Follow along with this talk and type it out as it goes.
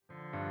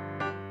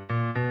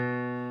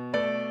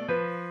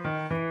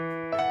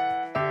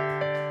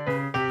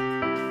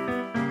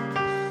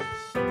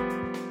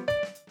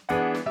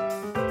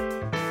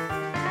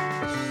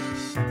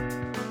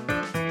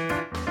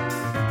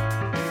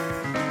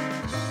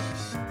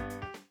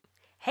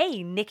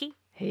Hey, Nikki.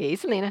 Hey,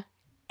 Selena.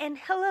 And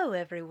hello,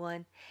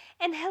 everyone.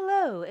 And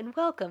hello, and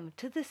welcome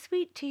to the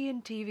Sweet Tea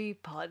and TV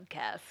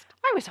podcast.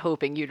 I was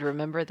hoping you'd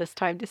remember this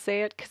time to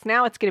say it, because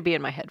now it's going to be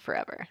in my head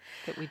forever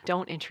that we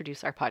don't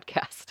introduce our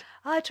podcast.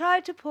 I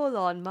tried to pull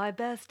on my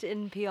best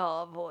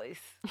NPR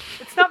voice.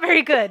 It's not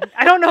very good.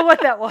 I don't know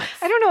what that was.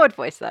 I don't know what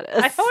voice that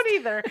is. I don't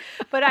either,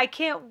 but I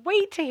can't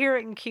wait to hear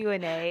it in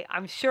Q&A.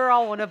 I'm sure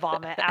I'll want to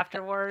vomit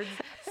afterwards,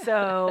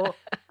 so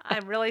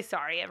I'm really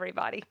sorry,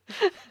 everybody.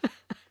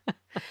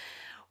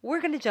 We're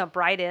going to jump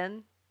right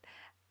in,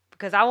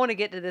 because I want to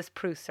get to this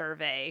Proust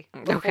survey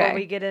before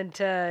we get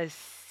into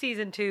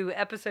season 2,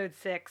 episode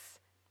 6,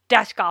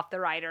 Dashkoff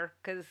the writer,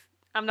 because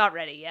I'm not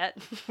ready yet.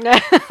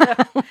 So,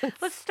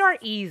 let's start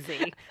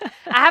easy.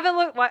 I haven't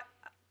looked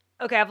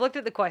Okay, I've looked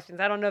at the questions.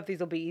 I don't know if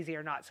these will be easy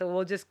or not. So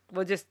we'll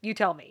just you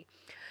tell me.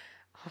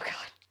 Oh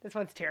God, this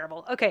one's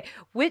terrible. Okay,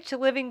 which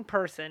living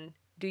person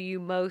do you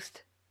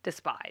most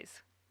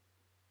despise?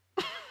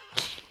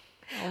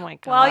 Oh my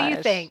gosh. While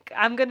you think,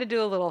 I'm going to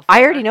do a little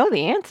I already know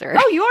the answer.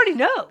 Oh, you already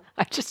know.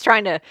 I'm just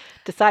trying to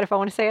decide if I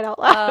want to say it out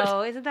loud.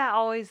 Oh, isn't that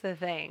always the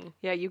thing?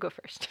 Yeah, you go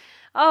first.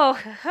 Oh,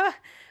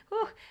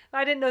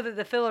 I didn't know that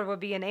the filler would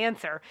be an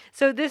answer.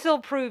 So this will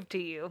prove to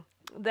you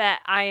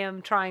that I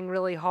am trying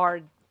really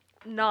hard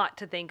not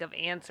to think of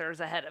answers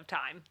ahead of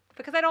time,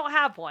 because I don't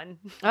have one.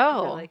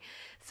 Oh. Really.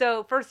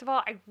 So first of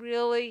all, I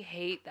really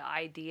hate the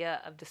idea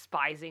of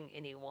despising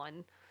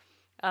anyone.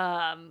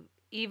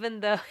 Even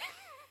though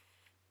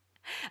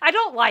I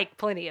don't like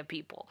plenty of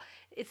people.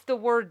 It's the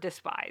word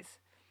despise.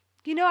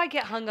 You know, I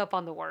get hung up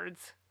on the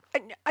words.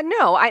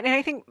 No,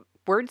 I think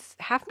words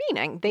have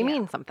meaning. They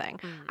mean something.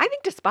 Mm. I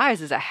think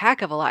despise is a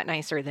heck of a lot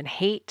nicer than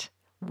hate.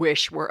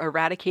 Wish were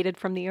eradicated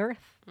from the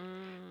earth.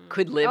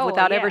 Could live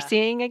without ever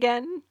seeing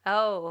again.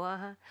 Oh,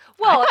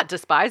 Well, I thought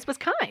despise was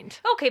kind.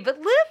 Okay, but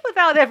live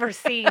without ever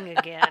seeing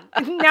again.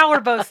 Now we're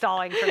both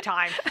stalling for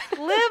time.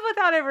 Live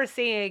without ever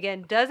seeing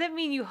again doesn't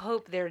mean you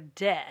hope they're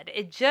dead.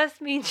 It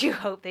just means you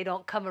hope they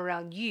don't come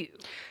around you.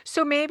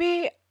 So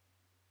maybe,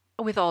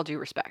 with all due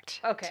respect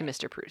to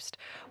Mr. Proust,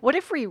 what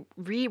if we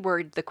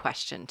reword the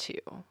question to,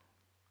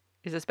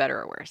 is this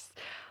better or worse?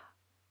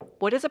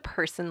 What is a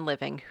person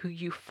living who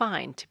you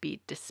find to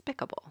be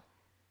despicable?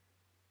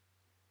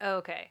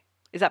 Okay.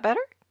 Is that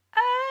better?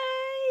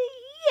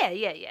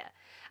 Yeah.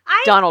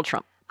 Donald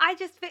Trump. I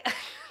just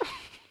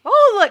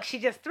oh, look, she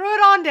just threw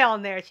it on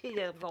down there. She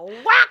just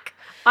whack.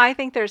 I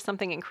think there's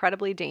something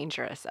incredibly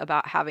dangerous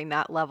about having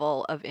that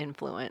level of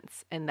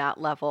influence and that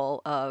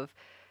level of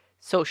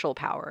social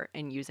power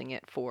and using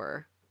it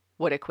for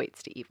what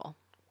equates to evil.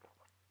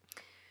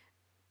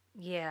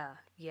 Yeah.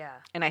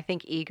 And I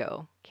think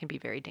ego can be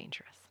very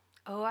dangerous.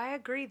 Oh, I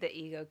agree that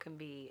ego can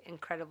be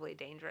incredibly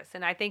dangerous.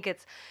 And I think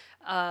it's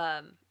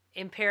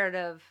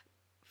imperative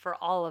for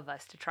all of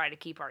us to try to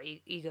keep our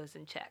egos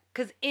in check.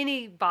 Because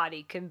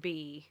anybody can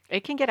be...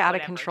 It can get out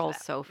of control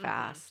so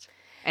fast.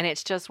 Mm-hmm. And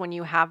it's just when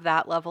you have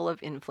that level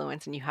of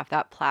influence and you have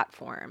that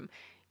platform,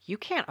 you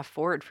can't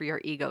afford for your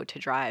ego to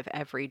drive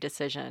every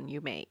decision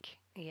you make.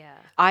 Yeah.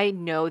 I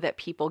know that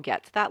people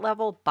get to that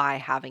level by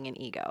having an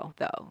ego,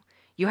 though.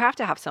 You have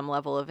to have some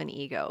level of an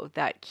ego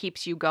that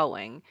keeps you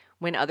going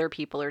when other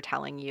people are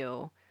telling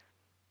you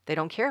they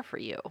don't care for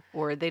you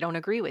or they don't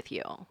agree with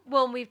you.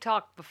 Well, and we've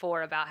talked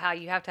before about how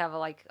you have to have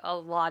a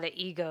lot of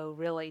ego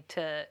really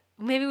to,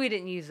 maybe we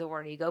didn't use the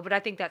word ego, but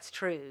I think that's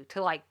true,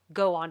 to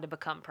go on to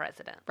become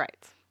president.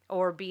 Right.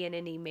 Or be in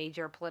any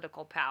major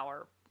political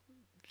power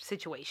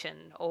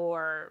situation,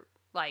 or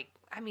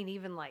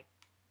even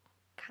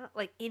kind of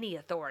like any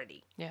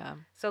authority. Yeah.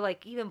 So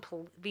even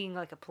being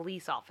a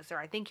police officer,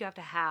 I think you have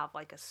to have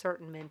a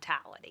certain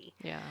mentality.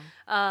 Yeah.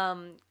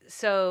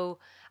 So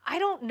I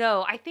don't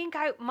know. I think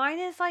mine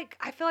is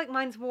I feel like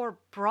mine's more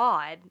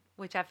broad,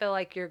 which I feel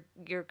like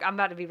I'm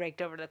about to be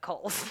raked over the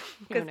coals.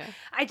 Because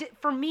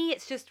for me,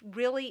 it's just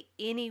really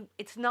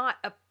it's not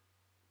a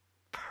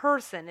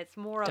person. It's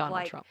more of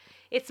Donald Trump.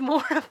 It's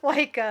more of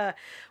we're gonna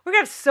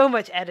have so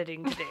much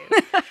editing to do.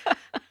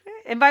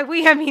 And by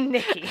we, I mean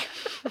Nikki.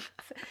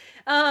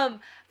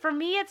 For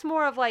me, it's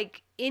more of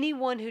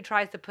anyone who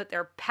tries to put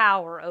their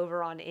power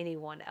over on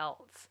anyone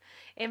else.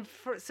 And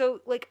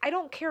I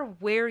don't care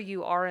where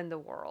you are in the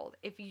world.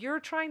 If you're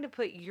trying to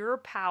put your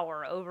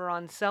power over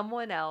on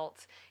someone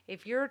else,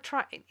 if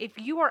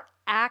you are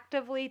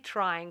actively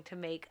trying to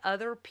make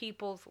other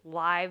people's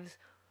lives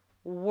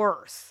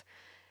worse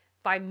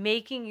by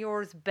making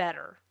yours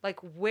better,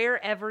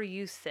 wherever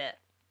you sit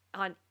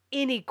on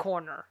any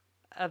corner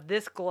of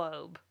this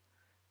globe,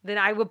 then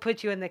I would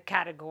put you in the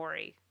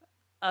category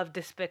of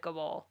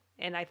despicable,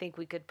 and I think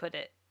we could put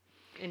it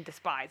in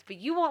despise. But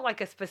you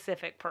want a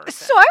specific person.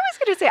 So I was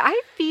going to say,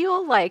 I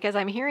feel like as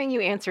I'm hearing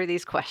you answer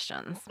these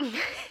questions,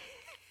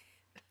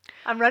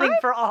 I'm running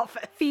for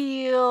office.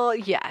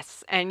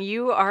 Yes, and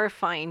you are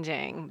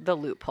finding the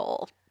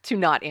loophole to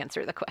not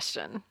answer the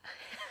question.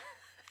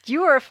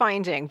 You are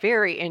finding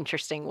very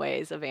interesting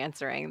ways of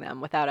answering them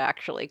without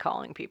actually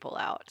calling people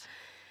out.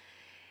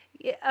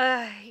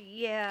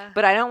 Yeah.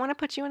 But I don't want to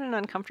put you in an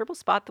uncomfortable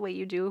spot the way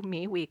you do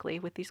me weekly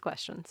with these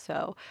questions.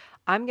 So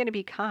I'm going to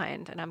be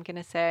kind and I'm going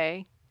to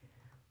say,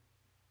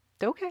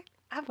 okay.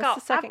 I've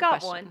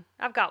got one.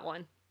 I've got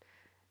one.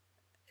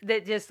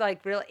 That just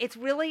like really, it's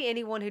really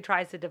anyone who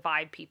tries to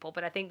divide people,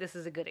 but I think this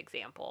is a good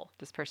example.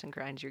 This person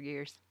grinds your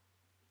gears.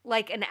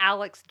 Like an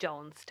Alex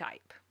Jones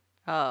type.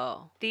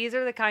 Oh. These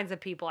are the kinds of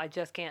people I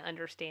just can't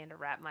understand or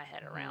wrap my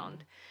head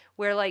around.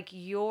 Where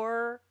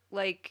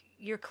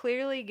you're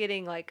clearly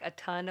getting like a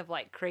ton of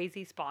like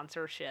crazy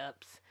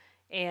sponsorships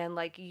and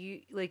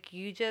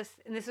you just,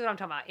 and this is what I'm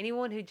talking about.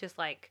 Anyone who just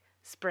like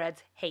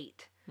spreads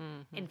hate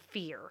and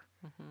fear.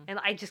 And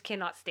I just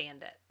cannot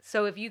stand it.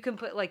 So if you can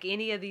put like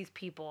any of these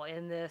people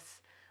in this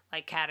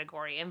like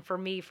category, and for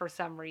me, for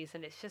some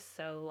reason, it's just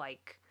so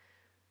like,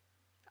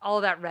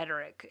 all that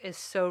rhetoric is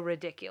so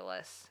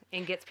ridiculous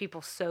and gets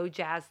people so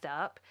jazzed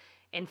up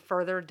and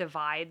further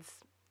divides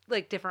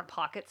like different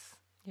pockets.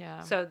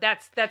 Yeah. So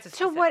that's a specific.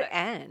 To what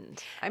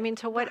end? I mean,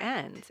 to what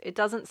end? It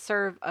doesn't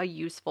serve a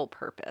useful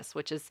purpose,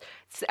 which is,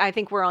 I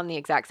think we're on the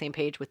exact same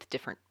page with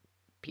different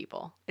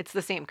people. It's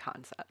the same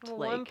concept. Well,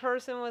 one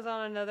person was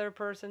on another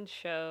person's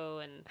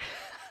show and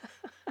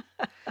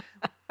I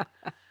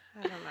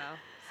don't know.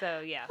 So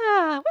yeah.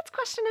 What's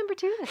question number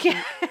 2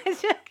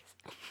 this week?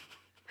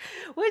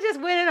 We're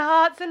just winning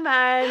hearts and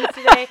minds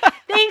today.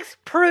 Thanks,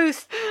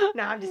 Proust.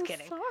 No, I'm just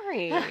kidding.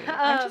 Sorry.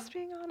 I'm just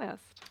being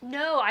honest.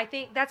 No, I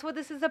think that's what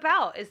this is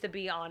about, is to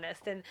be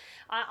honest. And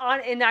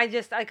I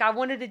just, like, I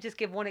wanted to just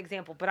give one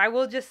example, but I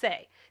will just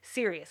say,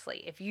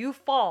 seriously, if you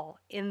fall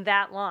in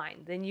that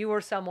line, then you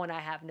are someone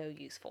I have no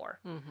use for.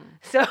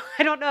 So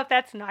I don't know if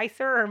that's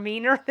nicer or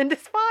meaner than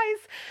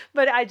despise,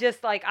 but I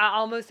just, like, I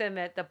almost am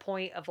at the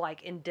point of,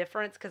 like,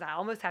 indifference, because I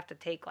almost have to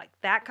take, like,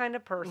 that kind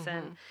of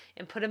person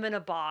and put them in a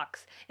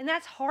box. And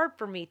that's hard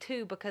for me,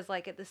 too, because,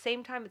 like, at the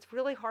same time, it's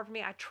really hard for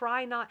me. I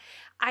try not,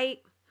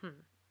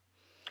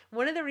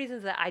 one of the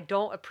reasons that I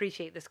don't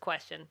appreciate this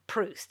question,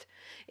 Proust,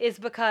 is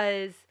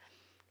because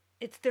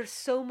there's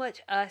so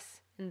much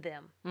us and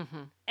them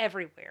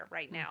everywhere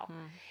right now.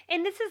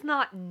 And this is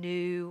not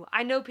new.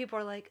 I know people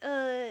are like,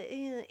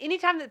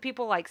 anytime that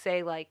people like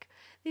say like,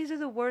 these are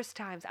the worst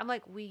times, I'm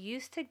like, we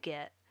used to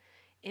get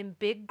in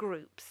big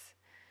groups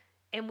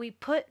and we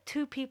put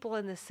 2 people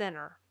in the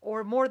center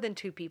or more than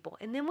 2 people,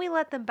 and then we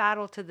let them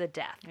battle to the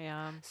death.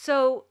 Yeah.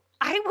 So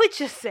I would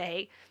just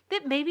say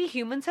that maybe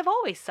humans have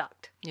always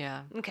sucked.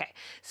 Yeah. Okay.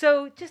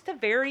 So just to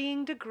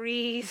varying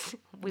degrees.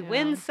 We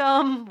win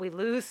some, we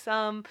lose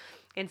some.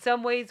 In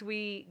some ways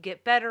we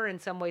get better, in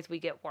some ways we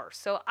get worse.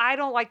 So I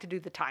don't like to do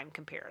the time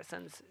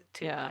comparisons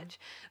too much.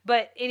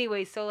 But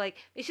anyway, so like,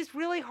 it's just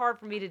really hard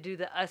for me to do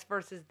the us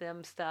versus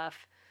them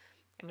stuff.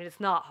 I mean,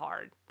 it's not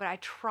hard, but I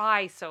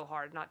try so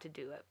hard not to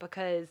do it,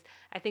 because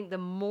I think the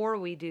more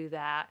we do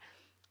that,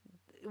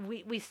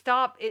 we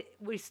stop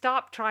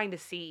trying to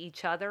see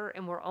each other,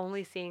 and we're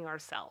only seeing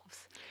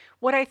ourselves.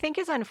 What I think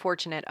is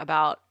unfortunate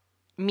about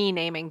me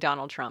naming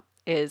Donald Trump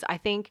is, I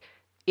think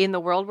in the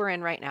world we're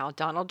in right now,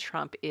 Donald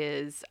Trump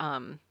is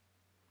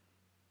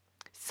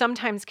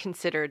sometimes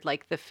considered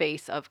like the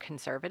face of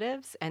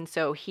conservatives. And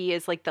so he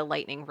is like the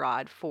lightning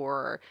rod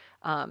for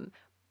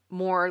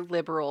more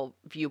liberal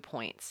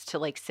viewpoints to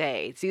like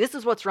say, see, this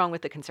is what's wrong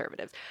with the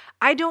conservatives.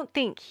 I don't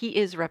think he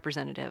is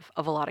representative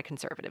of a lot of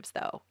conservatives,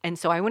 though. And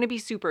so I want to be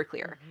super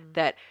clear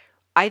that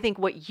I think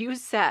what you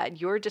said,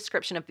 your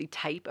description of the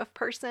type of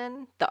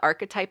person, the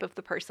archetype of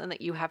the person that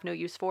you have no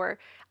use for,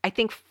 I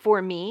think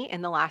for me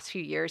in the last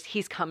few years,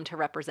 he's come to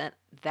represent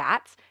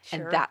that.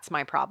 Sure. And that's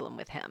my problem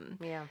with him.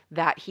 Yeah.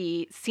 That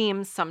he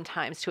seems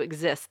sometimes to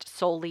exist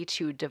solely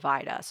to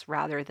divide us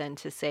rather than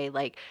to say,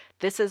 like,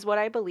 this is what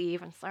I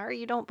believe. I'm sorry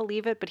you don't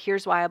believe it, but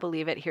here's why I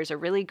believe it. Here's a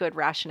really good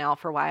rationale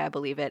for why I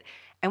believe it.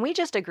 And we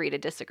just agree to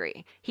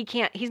disagree.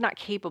 He's not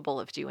capable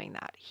of doing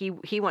that.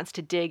 He wants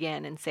to dig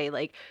in and say,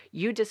 like,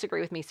 you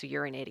disagree with me, so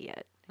you're an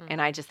idiot.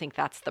 And I just think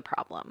that's the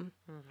problem.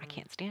 I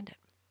can't stand it.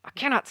 I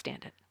cannot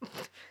stand it.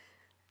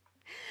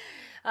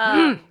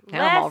 Now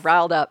I'm all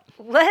riled up.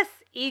 Less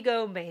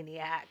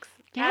egomaniacs.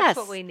 That's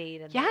what we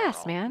need in the world.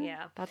 Yes, man.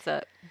 Yeah. That's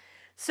it.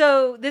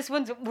 So this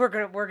one's, we're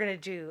gonna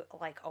do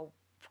like a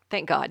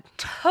thank God.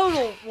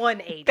 Total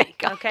 180. Thank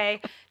God.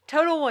 Okay?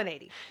 Total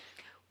 180.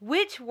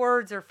 Which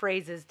words or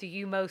phrases do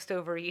you most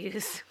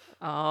overuse?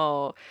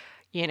 Oh,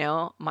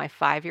 my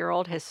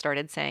 5-year-old has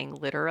started saying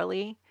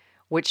literally,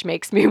 which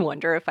makes me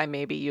wonder if I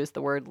maybe use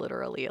the word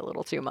literally a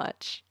little too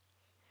much.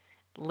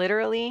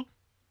 Literally,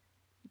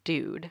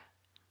 dude,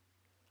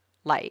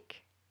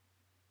 like,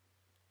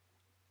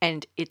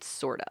 and it's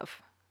sort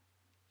of,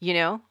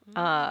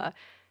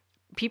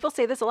 people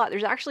say this a lot.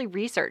 There's actually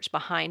research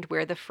behind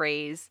where the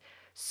phrase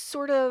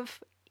sort of,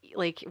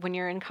 like when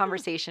you're in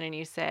conversation and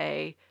you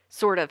say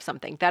sort of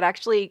something, that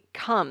actually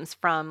comes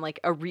from like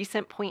a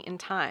recent point in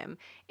time.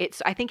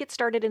 I think it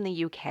started in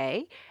the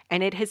UK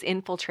and it has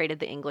infiltrated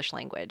the English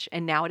language.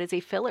 And now it is a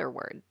filler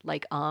word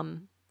like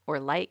or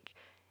like.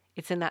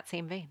 It's in that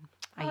same vein.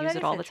 I use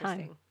it all the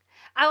time.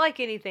 I like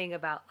anything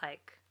about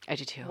like I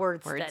do too.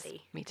 Word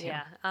study. Me too.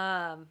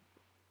 Yeah.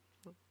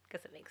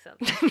 guess it makes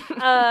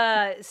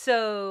sense.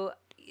 So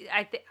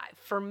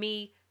for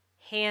me,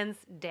 hands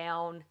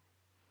down,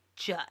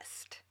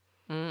 just.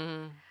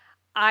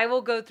 I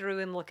will go through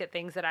and look at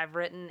things that I've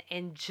written,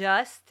 and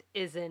just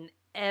is in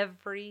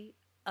every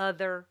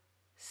other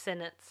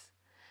sentence.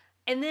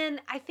 And then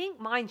I think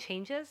mine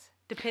changes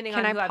depending on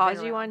who I've been around. Can I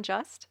pause you on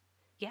just?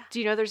 Yeah. Do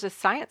you know there's a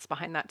science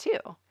behind that too?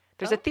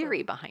 There's a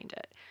theory behind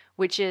it,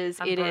 which is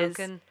I'm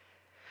broken.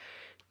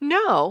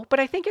 No, but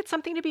I think it's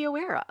something to be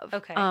aware of.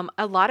 Okay.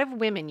 A lot of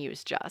women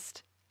use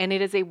just, and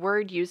it is a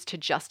word used to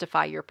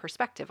justify your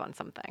perspective on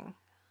something.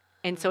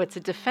 And so it's a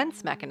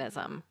defense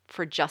mechanism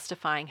for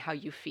justifying how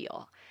you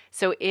feel.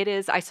 So it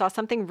is, I saw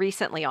something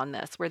recently on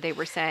this where they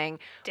were saying,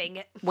 dang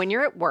it, when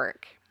you're at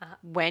work,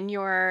 when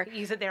you're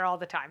use it there all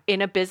the time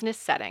in a business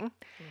setting,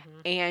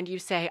 and you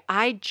say,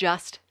 I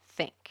just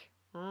think,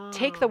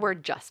 take the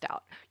word just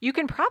out. You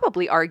can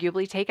probably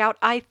arguably take out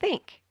I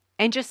think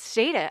and just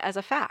state it as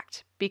a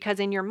fact, because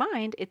in your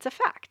mind, it's a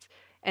fact.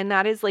 And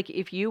that is like,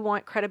 if you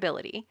want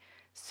credibility.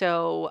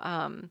 So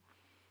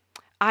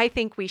I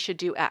think we should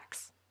do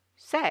X.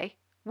 Say,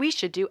 we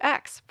should do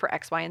X for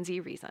X, Y, and Z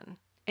reason.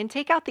 And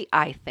take out the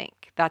I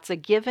think. That's a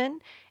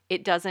given.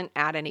 It doesn't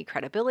add any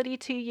credibility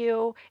to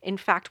you. In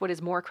fact, what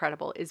is more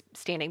credible is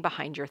standing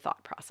behind your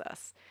thought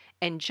process.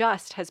 And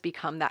just has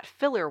become that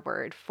filler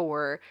word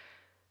for,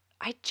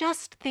 I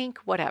just think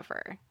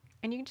whatever.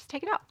 And you can just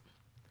take it out.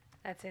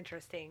 That's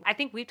interesting. I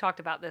think we've talked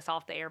about this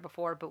off the air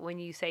before, but when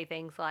you say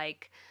things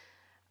like,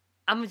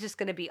 I'm just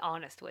going to be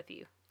honest with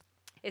you,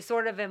 it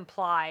sort of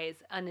implies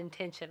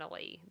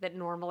unintentionally that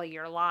normally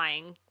you're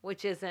lying,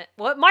 which isn't,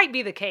 well, it might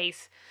be the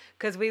case,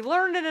 because we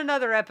learned in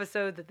another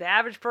episode that the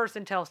average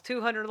person tells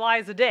 200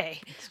 lies a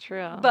day. It's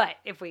true. But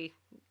if we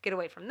get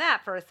away from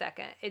that for a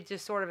second, it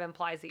just sort of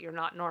implies that you're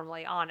not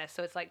normally honest.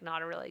 So it's like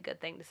not a really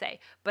good thing to say.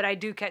 But I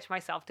do catch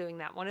myself doing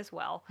that one as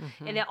well.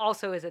 And it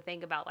also is a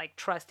thing about like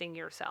trusting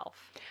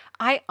yourself.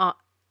 I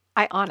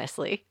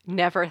honestly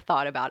never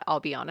thought about, I'll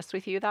be honest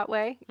with you that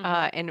way.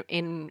 And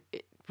in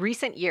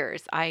recent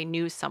years, I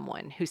knew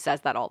someone who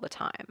says that all the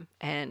time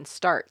and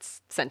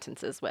starts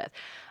sentences with,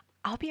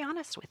 I'll be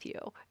honest with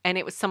you. And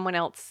it was someone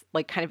else,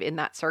 like kind of in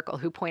that circle,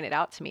 who pointed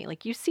out to me,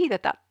 like, you see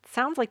that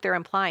sounds like they're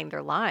implying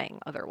they're lying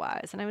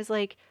otherwise. And I was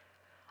like,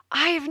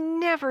 I've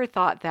never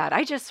thought that.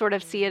 I just sort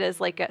of see it as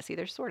like I see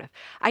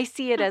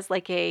it as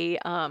like a,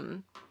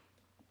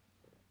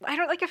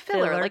 like a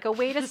filler, like a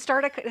way to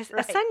start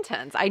a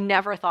sentence. I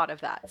never thought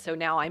of that. So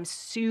now I'm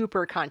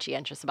super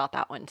conscientious about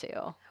that one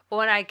too. Well,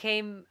 when I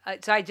came,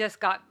 so I just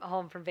got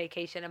home from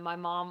vacation, and my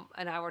mom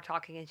and I were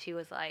talking, and she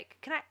was like,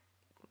 can I,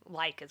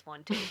 like is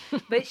one too,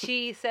 but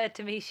she said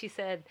to me, she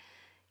said,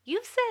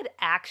 you've said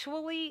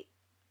actually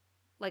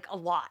like a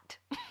lot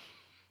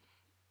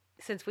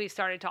since we've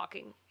started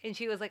talking. And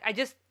she was like,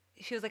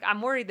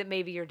 I'm worried that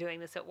maybe you're doing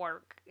this at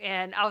work.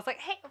 And I was like,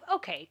 hey,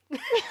 okay.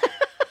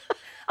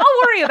 I'll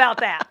worry about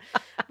that.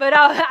 But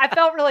I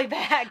felt really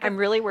bad. I'm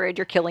really worried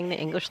you're killing the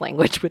English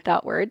language with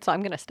that word, so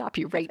I'm going to stop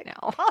you right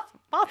now.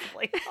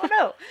 Possibly.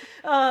 Oh,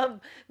 no.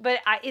 But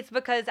it's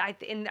because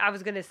I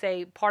was going to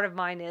say part of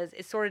mine is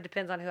it sort of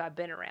depends on who I've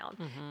been around.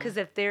 Because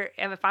if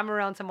I'm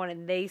around someone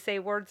and they say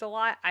words a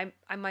lot,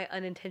 I might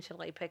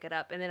unintentionally pick it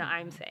up, and then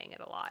I'm saying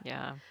it a lot.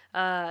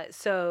 Yeah.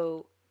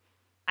 So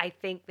I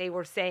think they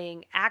were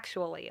saying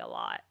actually a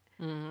lot.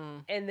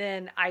 And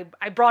then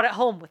I brought it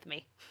home with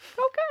me.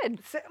 Oh, good.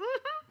 So,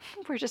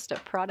 we're just a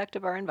product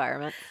of our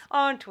environment.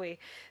 Aren't we?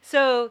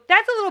 So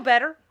that's a little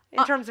better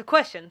in terms of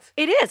questions.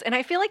 It is. And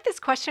I feel like this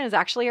question is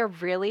actually a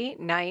really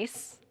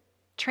nice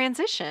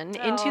transition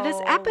into this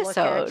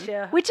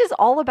episode, which is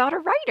all about a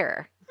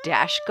writer.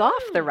 Dash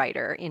Goff, the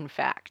writer, in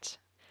fact.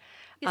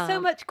 You're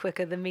so much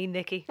quicker than me,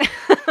 Nikki.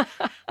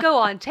 Go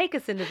on, take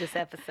us into this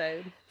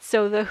episode.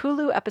 So the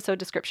Hulu episode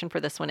description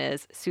for this one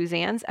is,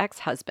 Suzanne's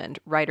ex-husband,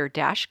 writer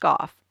Dash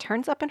Goff,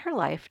 turns up in her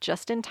life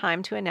just in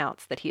time to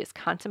announce that he is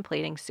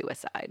contemplating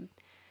suicide.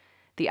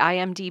 The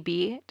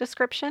IMDb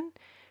description,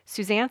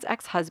 Suzanne's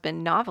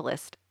ex-husband,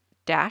 novelist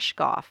Dash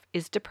Goff,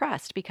 is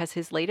depressed because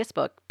his latest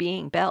book,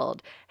 Being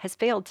Belled, has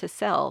failed to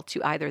sell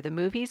to either the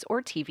movies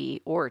or TV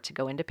or to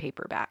go into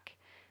paperback.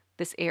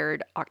 This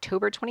aired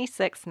October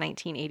 26,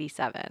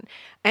 1987.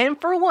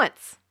 And for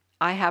once,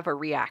 I have a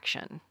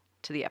reaction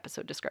to the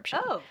episode description.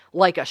 Oh.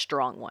 Like a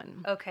strong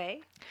one.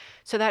 Okay.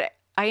 So that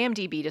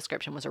IMDb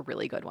description was a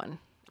really good one.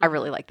 I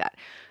really like that.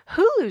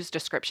 Hulu's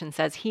description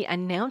says he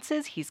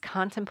announces he's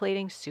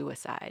contemplating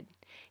suicide.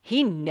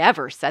 He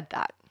never said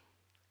that.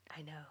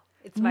 I know.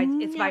 It's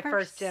my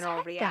first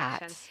general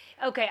reaction.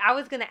 Okay, I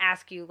was going to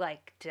ask you,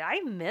 like, did I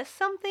miss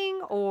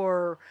something,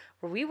 or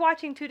were we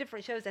watching two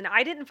different shows? And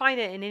I didn't find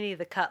it in any of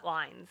the cut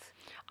lines.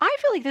 I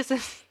feel like this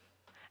is,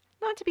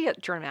 not to be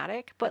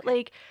dramatic, but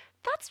like,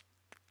 that's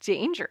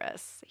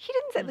dangerous. He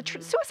didn't say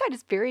suicide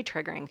is very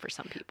triggering for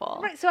some people.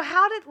 Right. So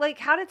how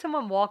did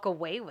someone walk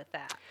away with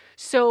that?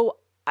 So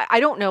I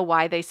don't know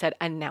why they said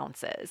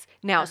announces.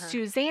 Now,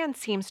 Suzanne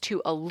seems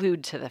to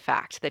allude to the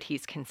fact that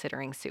he's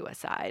considering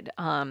suicide.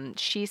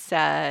 She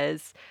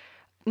says,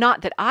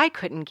 not that I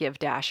couldn't give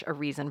Dash a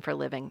reason for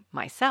living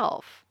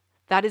myself.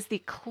 That is the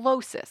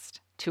closest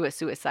to a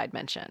suicide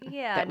mention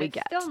that we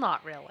get. Still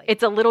not really.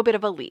 It's a little bit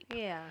of a leap.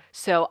 Yeah.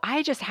 So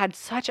I just had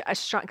such a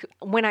strong,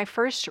 when I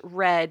first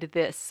read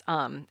this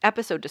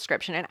episode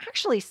description, and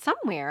actually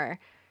somewhere,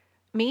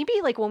 maybe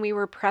like when we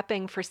were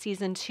prepping for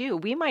season 2,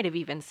 we might have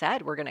even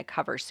said we're going to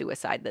cover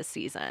suicide this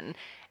season.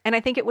 And I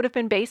think it would have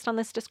been based on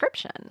this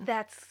description.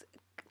 That's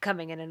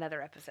coming in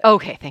another episode.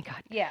 Okay, thank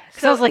God. Yeah.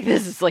 So I was like,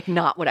 this is like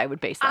not what I would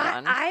base that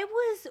on. I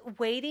was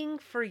waiting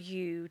for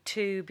you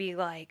to be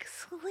like,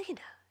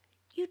 Selena,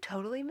 you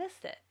totally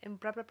missed it. And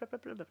blah, blah, blah, blah,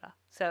 blah, blah.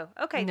 So,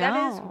 okay,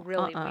 that is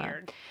really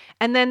weird.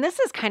 And then this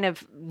is kind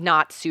of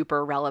not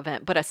super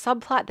relevant, but a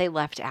subplot they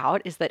left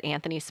out is that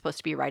Anthony's supposed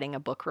to be writing a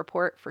book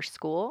report for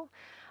school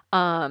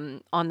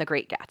on The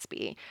Great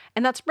Gatsby.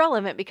 And that's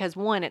relevant because,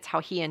 one, it's how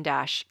he and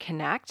Dash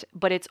connect,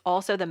 but it's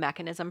also the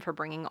mechanism for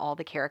bringing all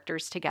the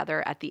characters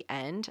together at the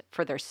end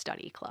for their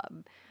study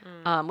club,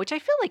 which I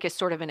feel like is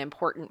sort of an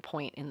important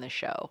point in the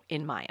show,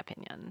 in my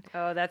opinion.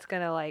 Oh, that's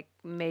going to like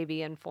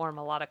maybe inform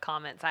a lot of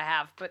comments I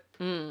have, but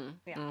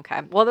yeah.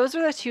 Okay. Well, those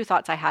are the 2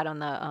 thoughts I had on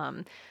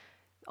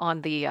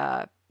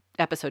the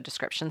episode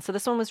description. So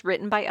this one was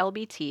written by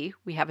LBT.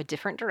 We have a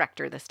different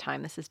director this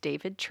time. This is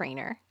David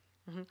Trainer.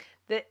 Mm-hmm.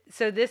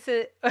 So this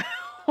is,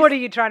 what are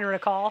you trying to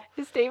recall?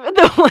 Is David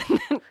the one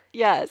that,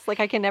 yes, like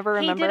I can never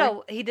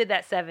remember. He did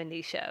that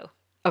 70s show.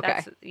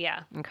 Okay.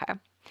 Yeah. Okay.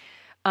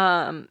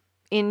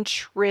 In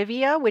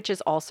trivia, which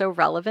is also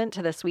relevant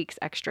to this week's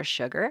Extra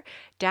Sugar,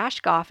 Dash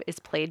Goff is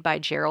played by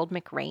Gerald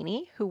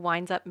McRaney, who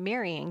winds up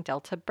marrying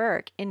Delta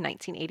Burke in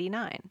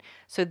 1989.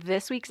 So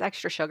this week's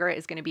Extra Sugar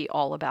is going to be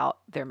all about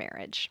their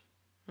marriage.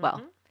 Mm-hmm.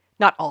 Well,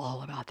 not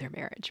all about their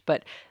marriage,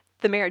 but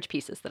the marriage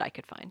pieces that I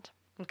could find.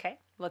 Okay.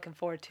 Looking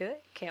forward to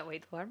it. Can't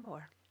wait to learn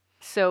more.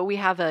 So we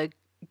have a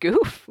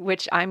goof,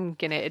 which I'm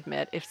going to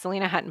admit, if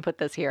Selena hadn't put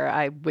this here,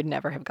 I would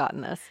never have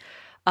gotten this.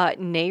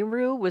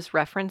 Nehru was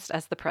referenced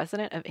as the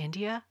president of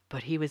India,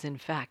 but he was in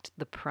fact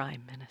the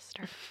prime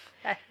minister.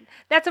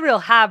 That's a real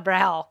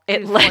highbrow.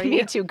 It led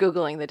me to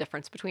Googling the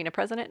difference between a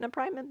president and a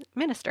prime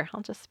minister.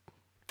 I'll just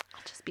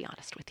be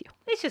honest with you.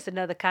 It's just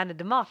another kind of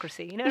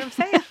democracy. You know what I'm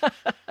saying?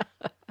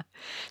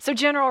 So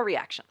general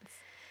reactions.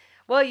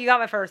 Well, you got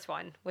my first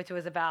one, which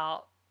was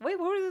about, wait,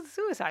 what was the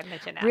suicide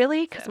mention now?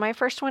 Really? Because my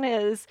first one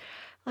is,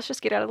 let's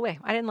just get out of the way.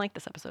 I didn't like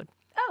this episode.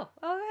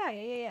 Oh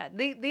yeah.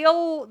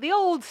 The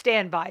old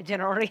standby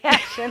general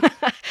reaction.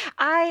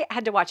 I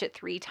had to watch it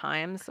 3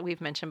 times.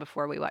 We've mentioned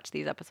before we watch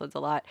these episodes a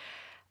lot.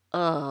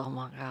 Oh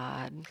my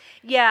God.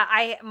 Yeah,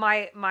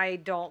 my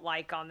don't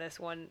like on this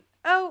one.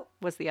 Oh,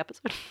 was the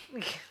episode?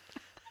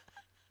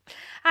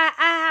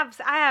 I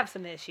have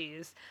some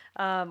issues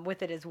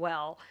with it as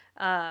well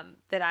that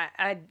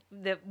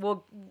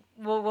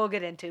we'll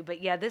get into.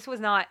 But yeah, this was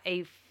not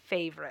a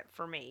favorite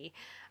for me.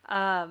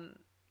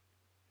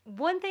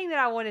 One thing that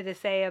I wanted to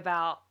say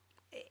about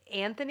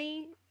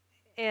Anthony,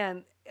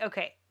 and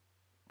okay,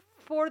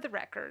 for the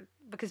record,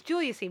 because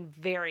Julia seemed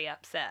very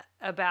upset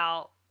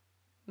about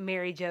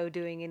Mary Jo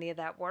doing any of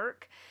that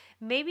work.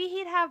 Maybe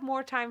he'd have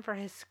more time for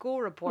his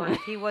school report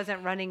if he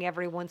wasn't running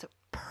everyone's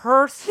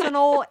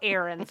personal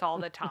errands all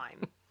the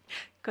time.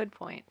 Good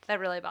point. That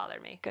really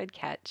bothered me. Good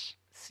catch.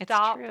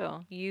 Stop it's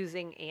true.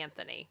 using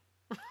Anthony.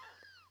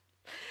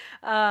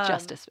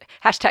 Justice.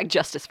 Hashtag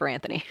justice for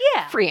Anthony.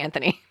 Yeah. Free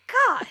Anthony.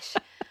 Gosh.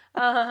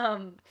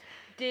 I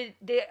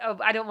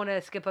don't want to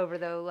skip over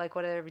though, like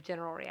whatever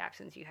general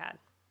reactions you had.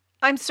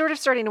 I'm sort of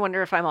starting to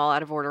wonder if I'm all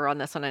out of order on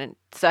this one, and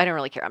so I don't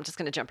really care. I'm just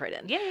going to jump right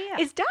in. Yeah.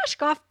 Is Dash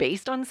Goff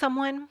based on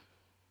someone?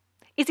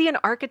 Is he an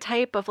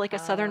archetype of like a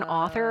Southern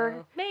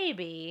author?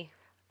 Maybe.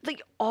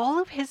 Like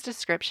all of his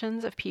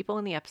descriptions of people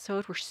in the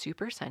episode were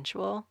super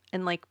sensual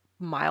and like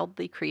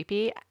mildly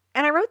creepy,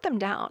 and I wrote them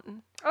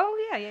down.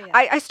 Oh, yeah.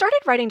 I started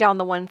writing down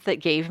the ones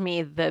that gave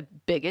me the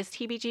biggest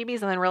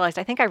heebie-jeebies and then realized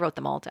I think I wrote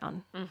them all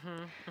down.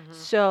 Mm-hmm.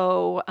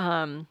 So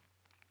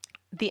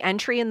the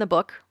entry in the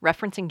book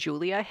referencing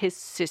Julia, his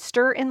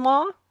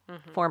sister-in-law,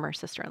 former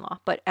sister-in-law,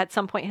 but at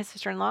some point his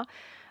sister-in-law,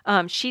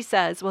 she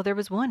says, well, there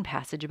was one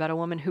passage about a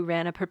woman who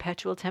ran a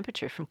perpetual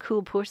temperature from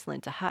cool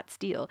porcelain to hot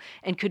steel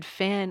and could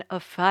fan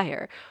a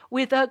fire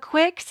with a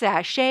quick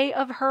sachet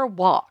of her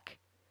walk.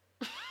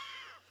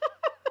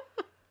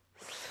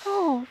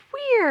 So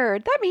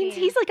weird. That means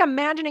he's like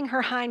imagining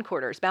her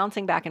hindquarters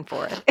bouncing back and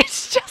forth.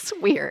 It's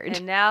just weird.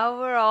 And now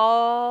we're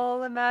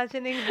all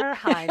imagining her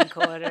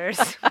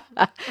hindquarters.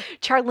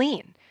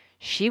 Charlene,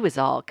 she was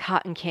all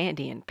cotton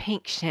candy and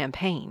pink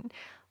champagne.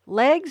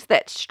 Legs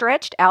that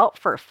stretched out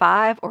for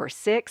 5 or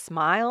 6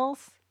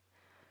 miles.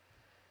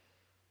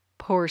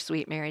 Poor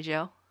sweet Mary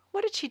Jo.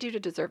 What did she do to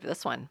deserve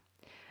this one?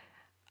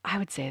 I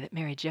would say that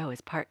Mary Jo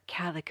is part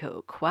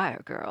calico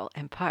choir girl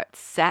and part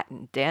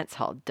satin dance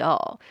hall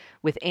doll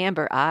with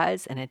amber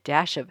eyes and a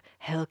dash of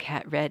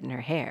Hellcat red in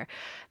her hair.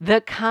 The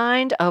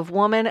kind of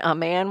woman a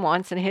man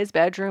wants in his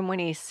bedroom when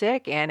he's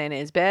sick and in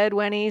his bed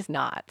when he's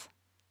not.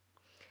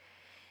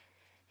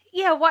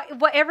 Yeah,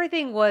 what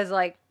everything was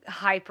like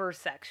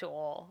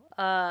hypersexual.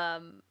 I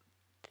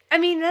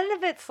mean, none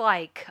of it's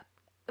like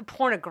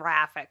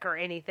pornographic or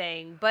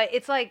anything, but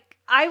it's like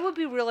I would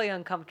be really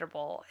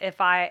uncomfortable if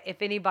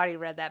anybody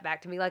read that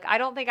back to me. Like, I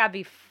don't think I'd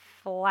be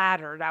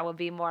flattered. I would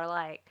be more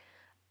like,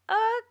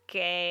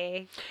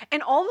 okay.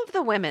 And all of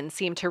the women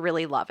seem to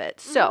really love it.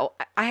 So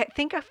I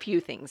think a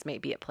few things may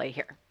be at play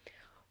here.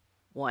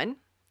 One,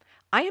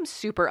 I am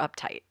super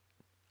uptight.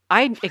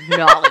 I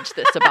acknowledge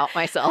this about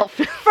myself.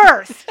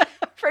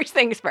 First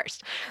things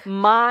first.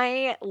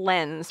 My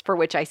lens for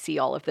which I see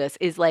all of this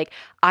is like,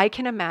 I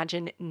can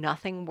imagine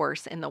nothing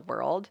worse in the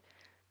world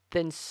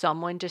than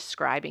someone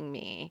describing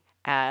me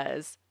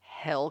as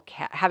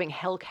Hellcat, having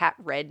Hellcat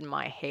red in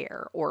my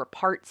hair or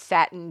part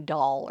satin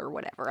doll or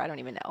whatever. I don't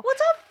even know.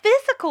 What's all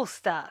physical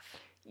stuff?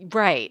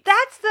 Right.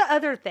 That's the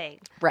other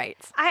thing. Right.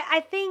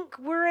 I think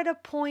we're at a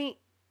point,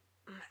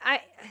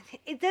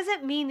 it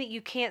doesn't mean that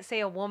you can't say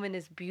a woman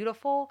is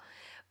beautiful,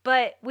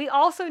 but we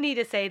also need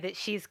to say that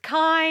she's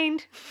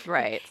kind.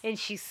 Right. And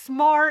she's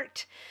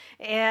smart.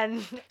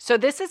 And so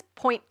this is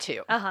point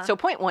 2. Uh-huh. So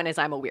point 1 is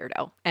I'm a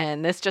weirdo.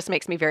 And this just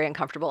makes me very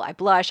uncomfortable. I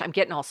blush. I'm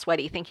getting all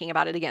sweaty thinking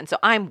about it again. So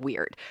I'm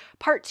weird.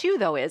 Part 2,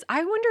 though, is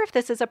I wonder if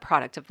this is a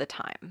product of the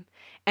time.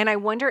 And I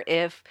wonder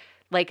if,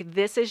 like,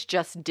 this is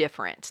just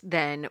different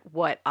than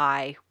what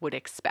I would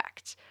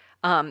expect.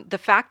 The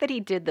fact that he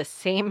did the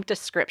same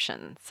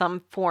description,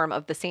 some form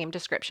of the same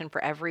description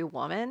for every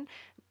woman,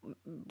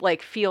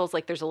 like feels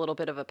like there's a little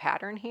bit of a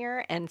pattern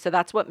here. And so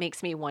that's what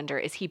makes me wonder,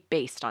 is he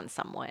based on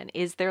someone?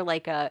 Is there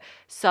like a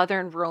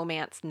Southern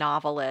romance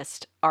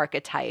novelist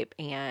archetype,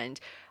 and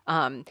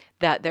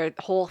that their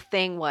whole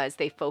thing was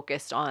they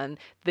focused on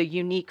the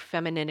unique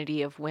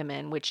femininity of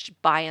women, which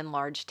by and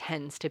large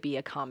tends to be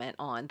a comment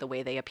on the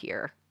way they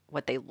appear,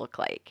 what they look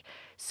like.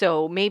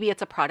 So maybe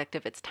it's a product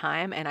of its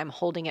time and I'm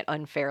holding it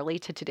unfairly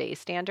to today's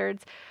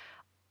standards.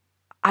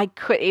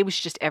 It was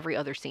just every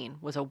other scene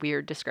was a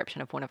weird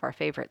description of one of our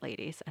favorite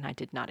ladies, and I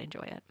did not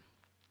enjoy it.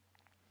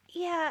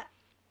 Yeah.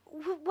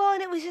 Well,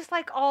 and it was just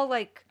like all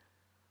like,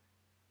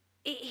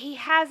 he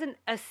has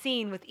a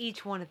scene with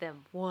each one of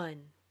them,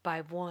 one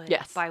by one.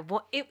 Yes. By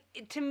one.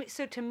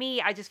 To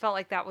me, I just felt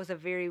like that was a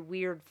very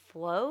weird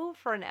flow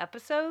for an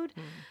episode.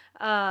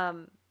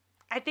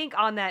 I think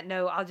on that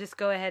note, I'll just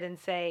go ahead and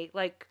say,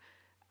 like,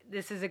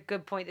 this is a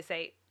good point to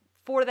say,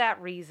 for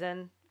that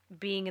reason,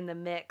 being in the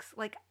mix,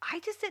 like, I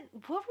just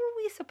didn't, what were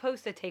we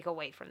supposed to take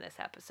away from this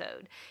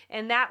episode?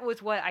 And that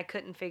was what I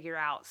couldn't figure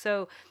out.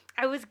 So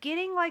I was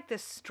getting like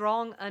this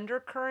strong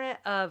undercurrent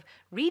of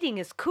reading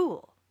is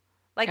cool.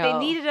 Like, they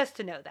needed us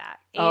to know that.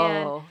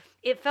 And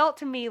it felt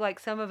to me like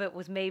some of it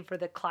was made for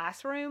the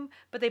classroom,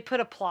 but they put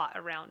a plot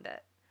around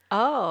it.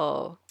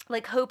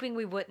 Like, hoping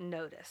we wouldn't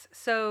notice.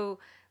 So,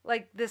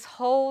 like, this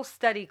whole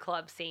study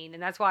club scene,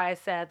 and that's why I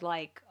said,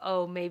 like,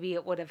 oh, maybe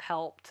it would have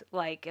helped,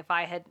 like, if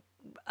I had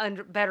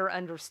better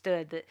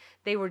understood that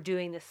they were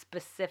doing this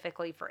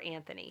specifically for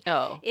Anthony.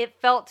 It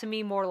felt to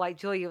me more like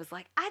Julia was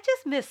like, I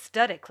just miss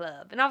study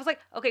club. And I was like,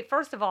 okay,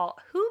 first of all,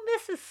 who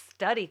misses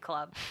study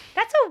club?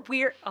 That's a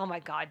weird, oh my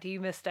God, do you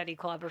miss study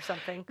club or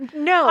something?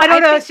 No. I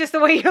don't know. It's just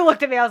the way you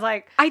looked at me. I was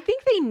like, I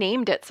think they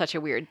named it such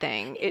a weird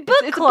thing. It's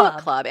a book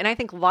club. And I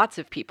think lots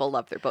of people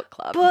love their book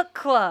club. Book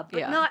club,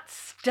 but not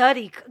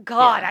study.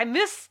 God, I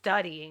miss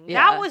studying.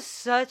 Yeah.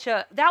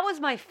 That was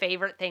my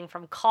favorite thing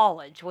from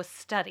college, was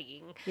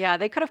studying. Yeah,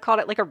 they could have called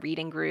it like a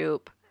reading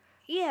group.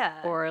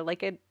 Yeah. Or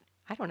like a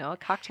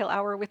cocktail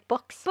hour with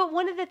books. But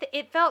one of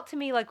it felt to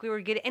me like we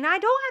were getting, and I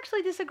don't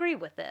actually disagree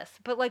with this,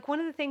 but like one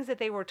of the things that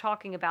they were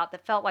talking about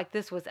that felt like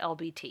this was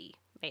LBT,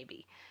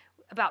 maybe,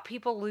 about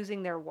people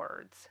losing their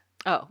words.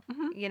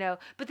 You know,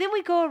 but then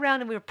we go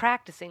around and we were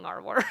practicing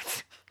our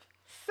words.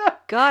 So,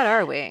 God,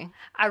 are we?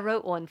 I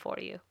wrote one for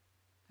you.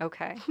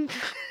 Okay.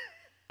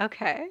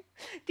 Okay.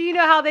 Do you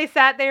know how they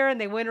sat there and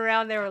they went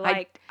around? They were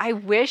like, I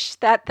wish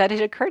that had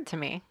occurred to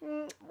me.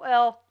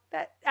 Well,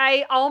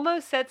 I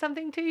almost said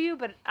something to you,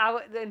 but I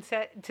then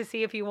said to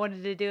see if you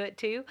wanted to do it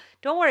too.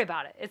 Don't worry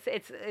about it.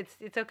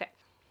 It's okay.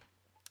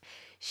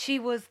 She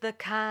was the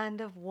kind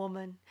of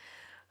woman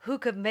who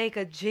could make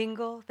a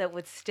jingle that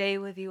would stay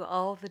with you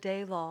all the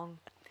day long,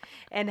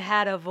 and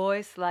had a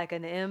voice like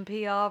an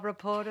NPR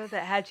reporter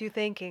that had you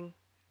thinking,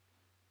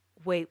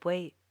 wait,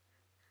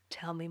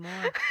 tell me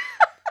more.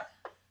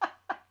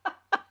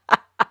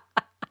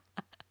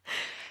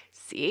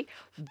 See,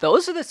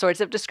 those are the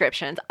sorts of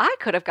descriptions I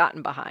could have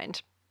gotten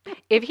behind.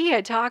 If he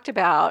had talked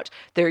about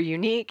their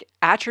unique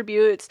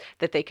attributes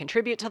that they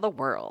contribute to the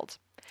world.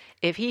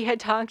 If he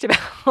had talked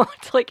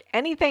about like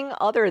anything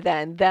other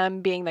than them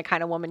being the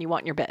kind of woman you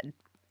want in your bed.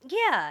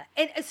 Yeah.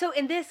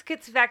 And this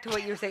gets back to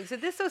what you were saying. So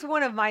this was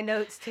one of my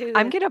notes too.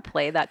 I'm going to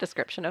play that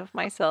description of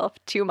myself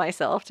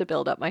to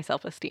build up my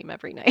self-esteem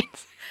every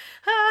night.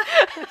 Oh,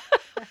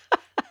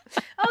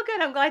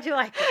 good. I'm glad you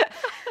like it.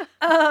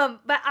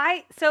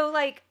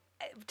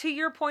 To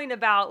your point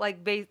about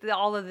like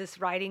all of this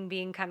writing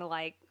being kind of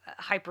like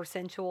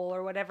hypersensual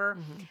or whatever,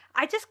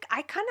 I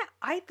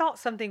thought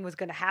something was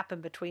going to happen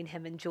between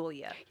him and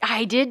Julia.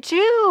 I did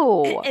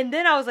too. And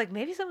then I was like,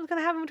 maybe something's going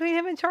to happen between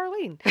him and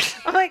Charlene.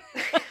 I'm like,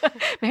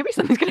 maybe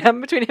something's going to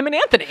happen between him and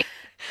Anthony.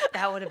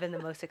 That would have been the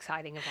most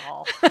exciting of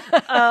all.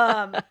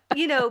 But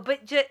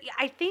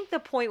I think the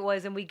point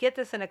was, and we get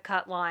this in a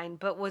cut line,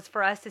 but was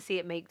for us to see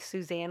it make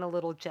Suzanne a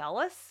little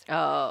jealous.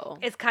 Oh.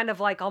 It's kind of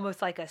like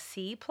almost like a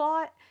C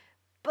plot,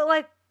 but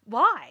like,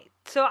 why?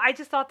 So I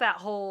just thought that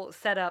whole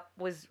setup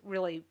was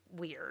really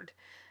weird.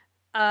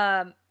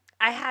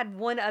 I had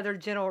one other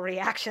general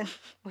reaction.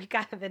 We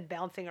kind of been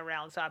bouncing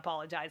around, so I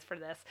apologize for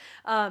this.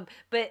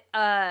 But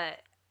I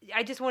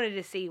just wanted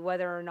to see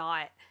whether or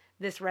not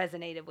this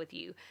resonated with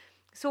you.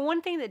 So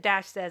one thing that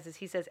Dash says is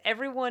he says,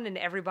 everyone in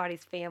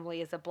everybody's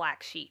family is a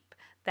black sheep.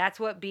 That's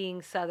what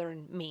being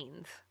Southern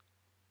means.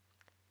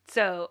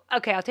 So,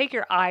 okay, I'll take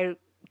your eye.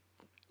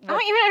 I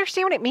don't even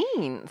understand what it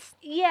means.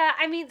 Yeah,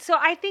 I mean, so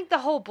I think the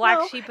whole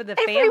black sheep of the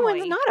family.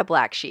 Everyone's not a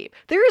black sheep.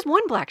 There is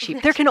one black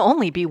sheep. There can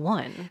only be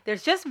one.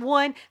 There's just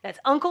one. That's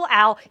Uncle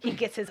Al. He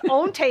gets his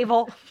own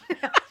table. He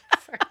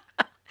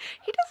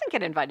doesn't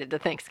get invited to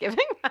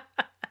Thanksgiving.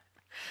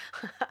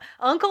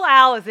 Uncle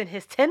Al is in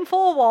his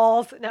 10-fold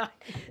walls. No.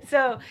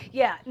 So,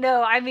 yeah,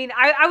 no, I mean,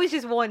 I was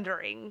just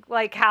wondering,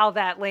 like, how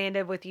that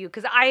landed with you.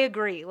 Because I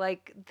agree.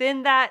 Like,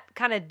 then that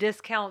kind of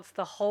discounts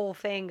the whole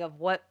thing of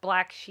what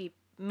black sheep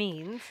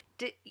means.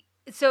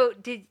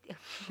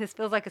 This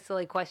feels like a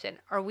silly question.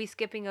 Are we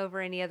skipping over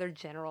any other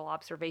general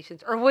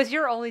observations? Or was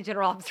your only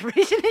general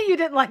observation that you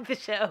didn't like the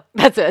show?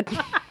 That's it.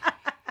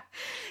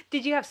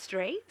 Did you have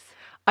strays?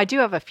 I do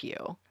have a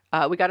few.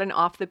 We got an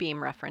Off the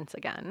Beam reference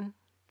again.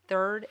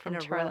 Third from in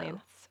a Charlie. row.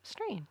 That's so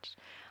strange.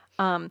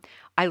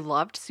 I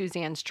loved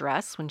Suzanne's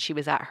dress when she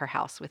was at her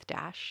house with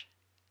Dash.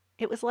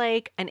 It was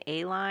like an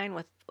A-line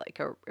with like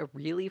a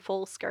really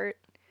full skirt.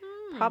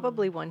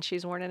 Probably one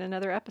she's worn in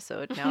another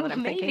episode now that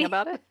I'm thinking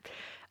about it.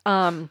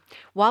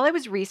 While I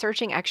was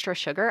researching Extra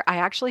Sugar, I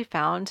actually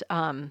found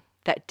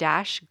that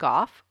Dash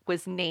Goff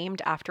was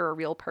named after a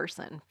real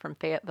person from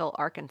Fayetteville,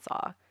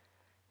 Arkansas,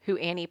 who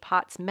Annie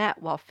Potts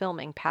met while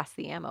filming Pass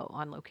the Ammo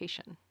on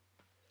location.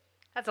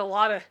 That's a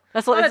lot of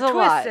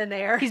twists in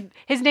there.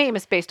 His name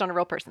is based on a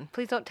real person.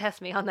 Please don't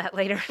test me on that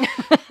later.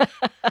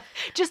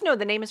 Just know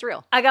the name is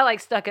real. I got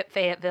like stuck at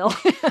Fayetteville.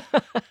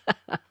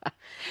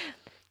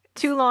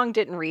 Too long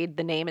didn't read.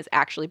 The name is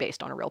actually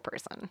based on a real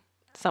person.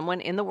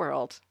 Someone in the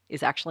world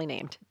is actually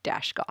named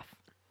Dash Goff.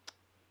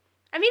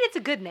 I mean, it's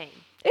a good name.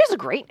 It is a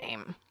great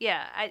name.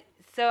 Yeah. I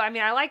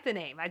like the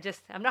name.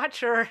 I'm not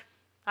sure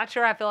how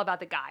I feel about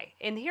the guy.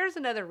 And here's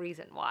another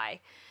reason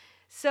why.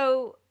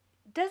 So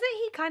doesn't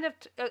he kind of,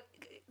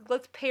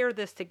 let's pair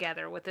this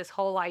together with this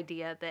whole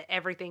idea that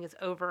everything is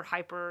over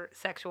hyper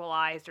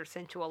sexualized or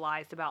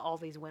sensualized about all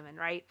these women,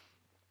 right?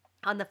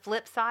 On the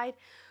flip side,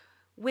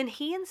 when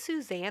he and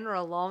Suzanne are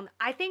alone,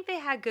 I think they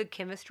had good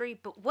chemistry,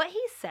 but what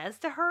he says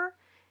to her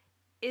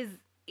sounds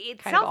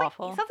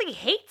like he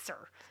hates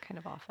her. It's kind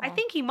of awful. I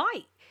think he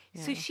might.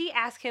 Yeah. So she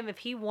asks him if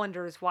he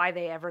wonders why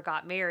they ever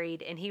got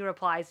married, and he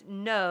replies,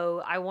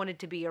 "No, I wanted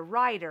to be a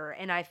writer,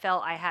 and I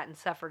felt I hadn't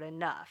suffered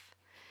enough."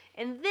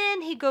 And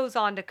then he goes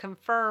on to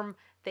confirm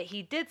that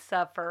he did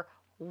suffer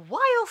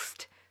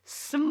whilst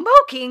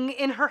smoking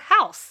in her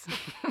house.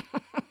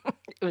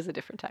 It was a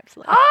different type of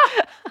slave.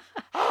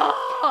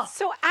 Ah!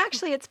 So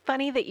actually, it's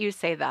funny that you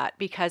say that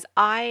because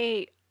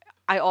I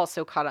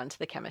also caught on to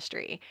the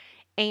chemistry.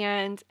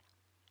 And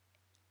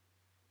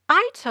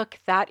I took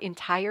that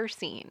entire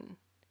scene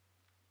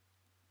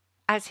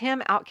as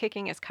him out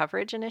kicking his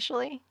coverage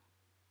initially,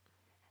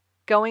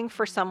 going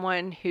for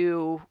someone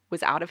who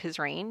was out of his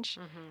range,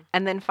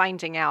 and then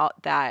finding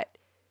out that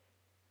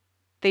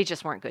they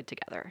just weren't good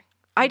together.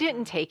 I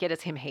didn't take it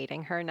as him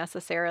hating her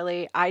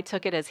necessarily. I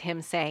took it as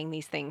him saying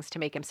these things to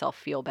make himself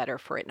feel better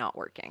for it not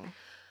working.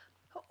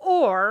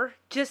 Or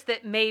just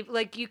that maybe,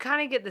 like, you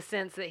kind of get the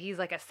sense that he's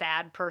like a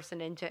sad person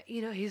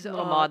he's a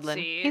little maudlin.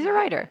 He's a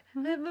writer.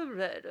 And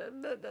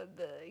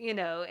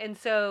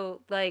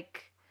so,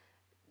 like,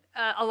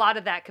 a lot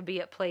of that could be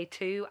at play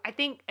too. I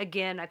think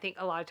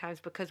a lot of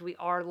times because we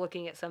are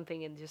looking at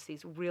something in just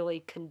these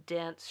really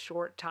condensed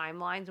short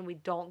timelines and we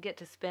don't get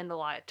to spend a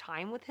lot of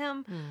time with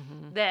him,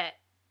 that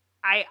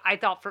I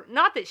thought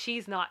not that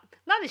she's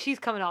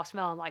coming off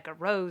smelling like a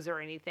rose or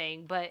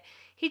anything, but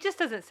he just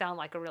doesn't sound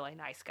like a really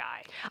nice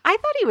guy. I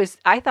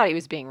thought he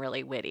was being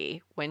really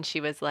witty when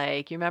she was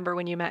like, "You remember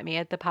when you met me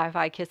at the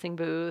Pi-Fi kissing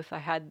booth?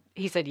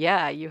 He said,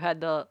 yeah, you had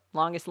the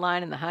longest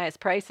line and the highest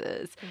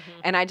prices."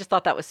 And I just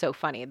thought that was so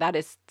funny. That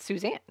is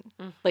Suzanne.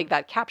 Like,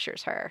 that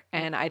captures her.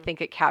 And I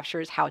think it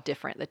captures how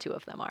different the two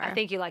of them are. I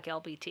think you like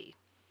LBT.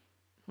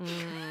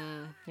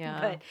 Yeah.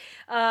 But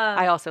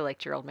I also like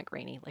Gerald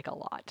McRaney like a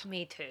lot.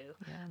 Me too.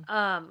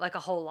 Yeah. Like a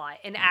whole lot.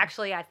 And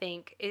actually, I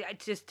think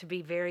just to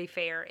be very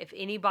fair, if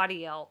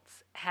anybody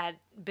else had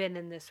been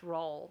in this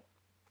role,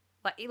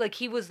 like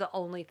he was the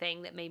only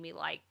thing that made me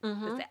like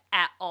this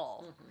at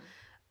all.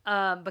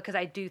 Because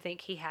I do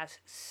think he has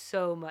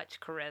so much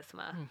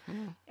charisma.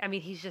 I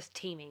mean, he's just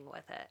teeming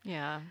with it.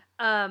 Yeah.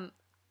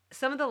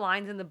 Some of the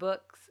lines in the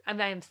books, I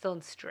am still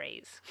in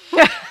strays.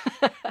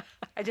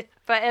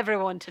 For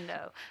everyone to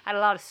know, I had a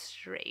lot of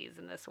strays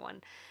in this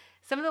one.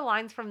 Some of the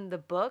lines from the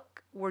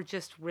book were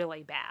just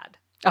really bad.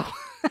 Oh.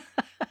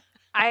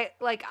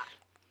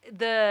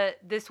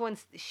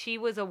 she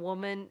was a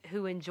woman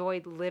who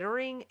enjoyed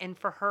littering, and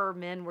for her,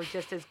 men were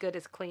just as good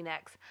as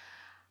Kleenex.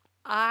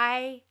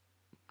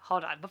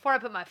 Hold on, before I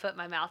put my foot in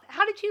my mouth,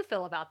 how did you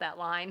feel about that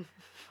line?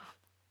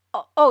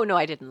 Oh no,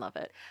 I didn't love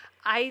it.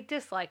 I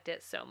disliked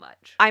it so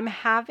much. I'm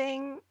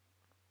having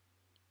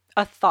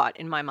a thought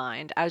in my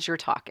mind as you're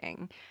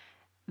talking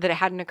that it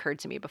hadn't occurred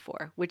to me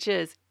before, which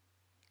is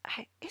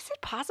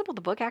it possible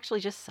the book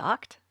actually just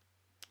sucked?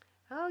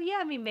 Oh, yeah,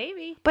 I mean,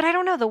 maybe. But I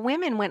don't know. The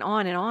women went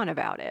on and on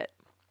about it.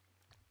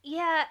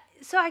 Yeah,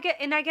 so I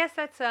guess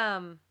that's,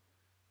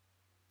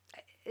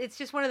 it's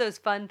just one of those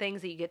fun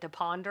things that you get to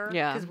ponder.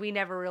 Yeah. Because we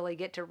never really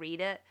get to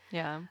read it.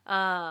 Yeah.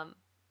 I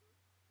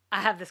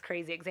have this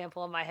crazy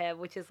example in my head,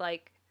 which is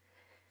like,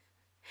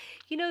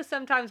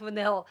 sometimes when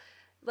they'll,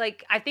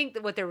 like, I think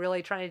that what they're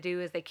really trying to do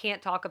is they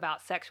can't talk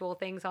about sexual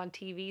things on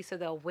TV, so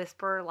they'll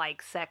whisper,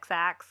 like, sex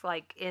acts,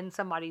 like, in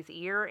somebody's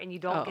ear, and you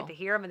don't get to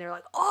hear them, and they're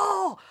like,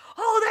 oh,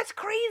 that's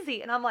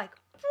crazy. And I'm like,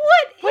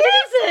 what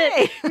is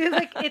it? It's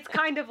like, it's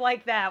kind of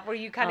like that, where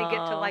you kind of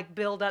get to, like,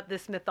 build up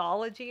this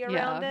mythology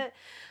around it.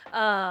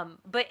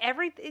 But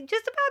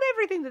just about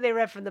everything that they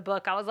read from the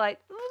book, I was like,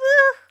 ugh.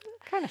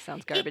 Kind of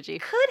sounds garbagey.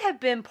 It could have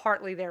been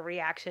partly their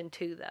reaction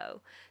too,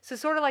 though. So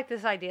sort of like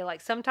this idea, like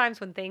sometimes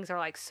when things are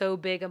like so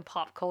big in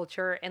pop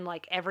culture and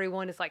like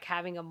everyone is like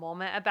having a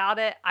moment about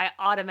it, I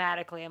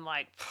automatically am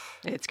like,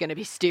 it's going to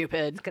be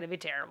stupid. It's going to be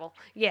terrible.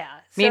 Yeah.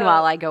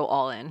 Meanwhile, I go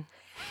all in.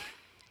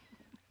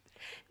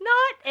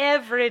 Not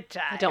every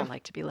time. I don't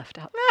like to be left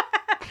out.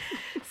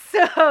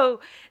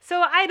 So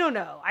I don't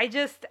know. I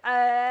just,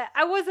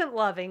 I wasn't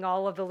loving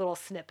all of the little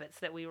snippets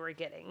that we were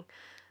getting.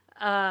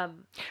 But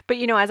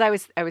as I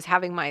was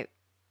having my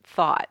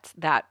thought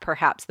that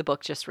perhaps the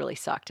book just really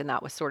sucked, and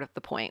that was sort of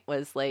the point,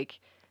 was like,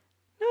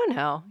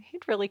 no,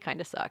 it really kind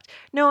of sucked.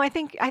 No, I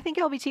think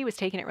LBT was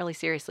taking it really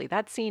seriously.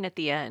 That scene at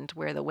the end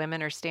where the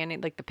women are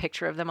standing, like the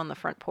picture of them on the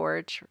front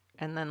porch,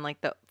 and then like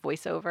the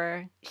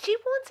voiceover. She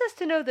wants us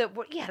to know that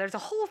there's a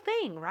whole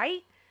thing, right?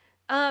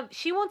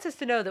 She wants us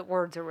to know that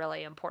words are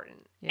really important.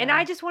 Yeah. And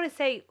I just want to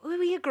say,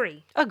 we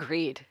agree.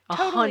 Agreed.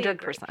 Totally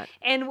 100%.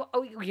 And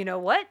you know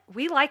what?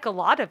 We like a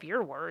lot of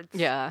your words.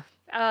 Yeah.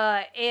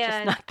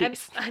 And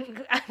just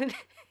not these.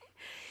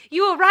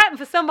 You were writing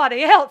for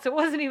somebody else. It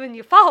wasn't even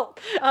your fault.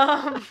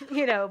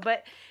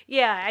 But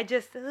yeah, I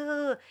just,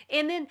 and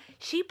then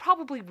she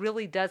probably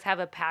really does have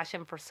a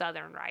passion for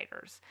Southern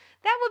writers.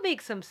 That would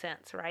make some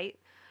sense, right?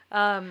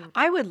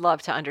 I would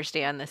love to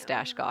understand this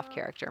Dash Goff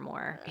character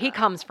more. He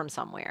comes from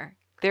somewhere.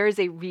 There is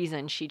a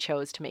reason she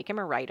chose to make him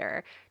a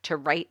writer, to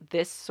write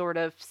this sort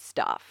of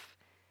stuff.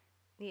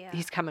 Yeah.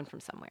 He's coming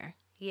from somewhere.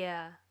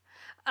 Yeah.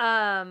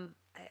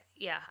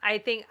 Yeah, I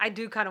think I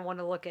do kind of want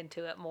to look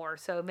into it more.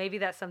 So maybe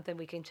that's something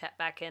we can check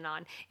back in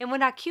on. And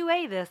when I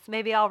QA this,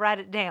 maybe I'll write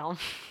it down.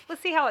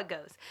 Let's see how it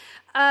goes.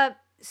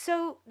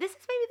 So this is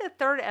maybe the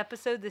third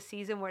episode this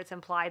season where it's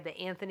implied that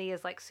Anthony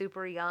is like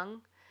super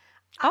young.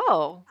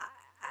 Oh.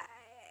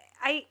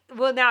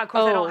 Now of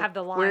course I don't have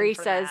the line where he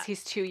for says that.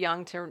 he's too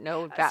young to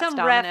know Vats some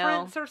Domino.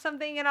 Reference or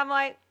something, and I'm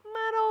like,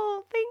 I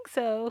don't think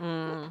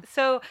so.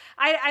 So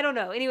I don't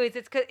know. Anyways,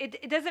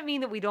 it doesn't mean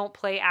that we don't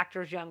play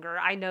actors younger.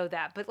 I know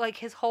that, but like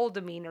his whole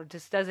demeanor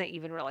just doesn't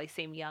even really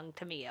seem young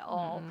to me at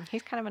all.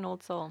 He's kind of an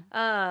old soul.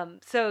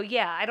 So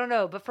yeah, I don't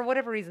know, but for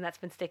whatever reason that's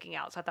been sticking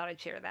out. So I thought I'd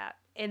share that.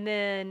 And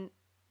then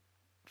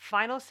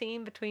final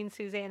scene between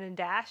Suzanne and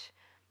Dash.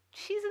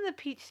 She's in the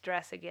peach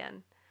dress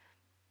again.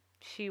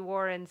 She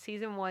wore in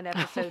season 1,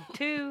 episode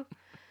 2,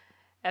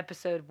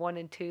 episode 1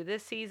 and 2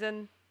 this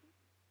season.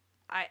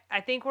 I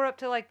think we're up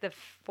to like the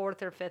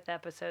 4th or 5th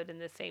episode in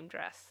the same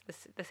dress,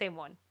 the same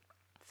one.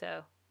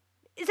 So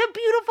it's a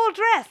beautiful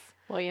dress.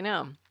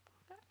 Well,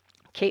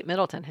 Kate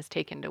Middleton has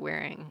taken to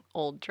wearing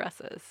old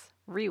dresses,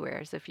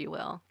 rewears, if you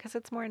will, because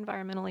it's more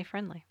environmentally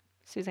friendly.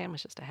 Suzanne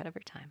was just ahead of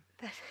her time.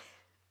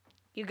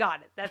 You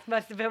got it. That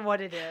must have been what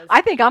it is.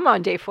 I think I'm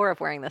on day 4 of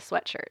wearing this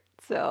sweatshirt,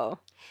 so...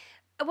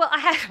 Well,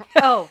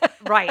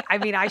 right. I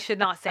mean, I should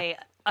not say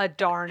a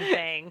darn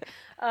thing.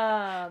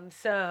 It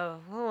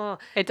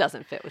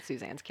doesn't fit with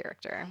Suzanne's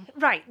character.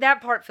 Right.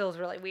 That part feels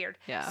really weird.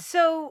 Yeah.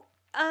 So,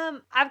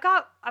 I've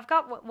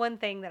got one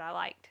thing that I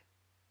liked,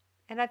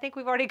 and I think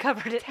we've already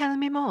covered it. Tell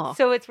me more.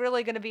 So it's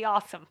really going to be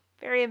awesome.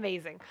 Very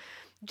amazing.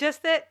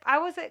 Just that I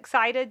was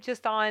excited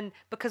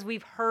because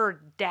we've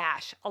heard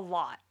Dash a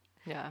lot.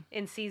 Yeah.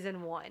 In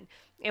season 1.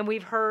 And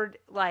we've heard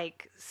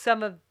like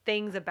some of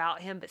things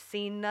about him, but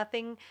seen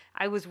nothing.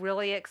 I was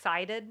really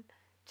excited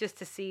just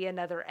to see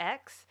another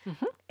X.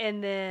 Mm-hmm.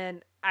 And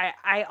then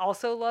I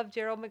also love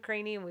Gerald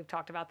McCraney, and we've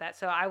talked about that.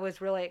 So I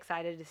was really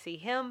excited to see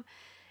him.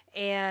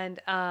 And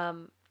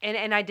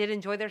I did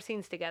enjoy their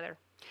scenes together.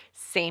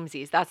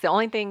 Samesies. That's the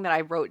only thing that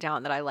I wrote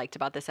down that I liked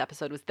about this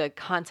episode was the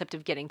concept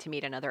of getting to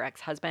meet another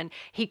ex-husband.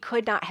 He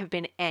could not have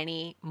been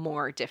any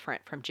more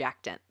different from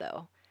Jack Dent,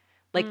 though.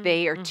 Like,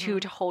 they are two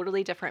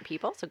totally different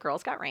people, so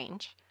girls got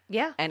range.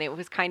 Yeah. And it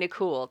was kind of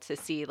cool to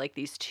see, like,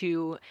 these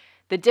two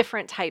the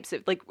different types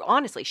of, like,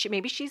 honestly,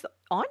 maybe she's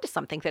onto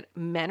something, that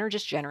men are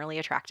just generally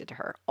attracted to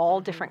her, all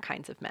different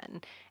kinds of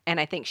men. And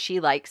I think she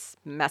likes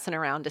messing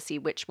around to see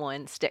which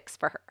one sticks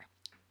for her.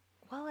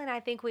 Well, and I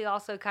think we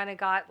also kind of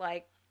got,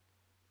 like,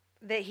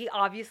 that he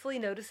obviously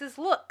notices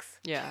looks.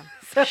 Yeah,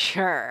 so,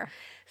 sure.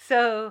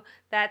 So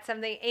that's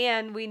something.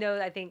 And we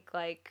know, I think,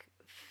 like,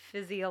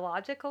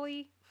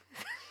 physiologically,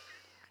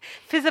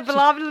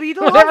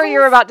 whatever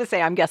you're about to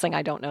say, I'm guessing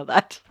I don't know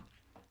that.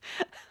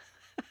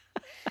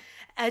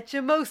 At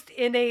your most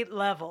innate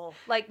level,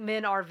 like,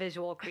 men are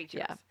visual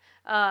creatures.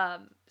 Yeah.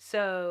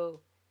 So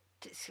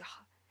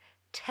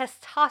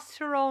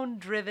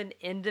testosterone-driven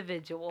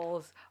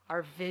individuals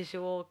are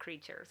visual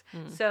creatures.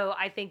 So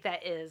I think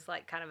that is,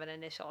 like, kind of an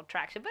initial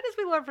attraction. But as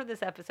we learned from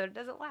this episode, it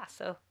doesn't last.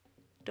 So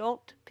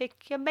don't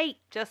pick your mate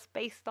just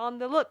based on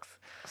the looks.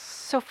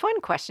 So,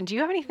 fun question. Do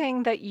you have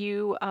anything that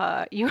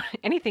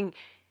anything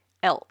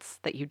else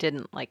that you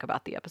didn't like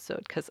about the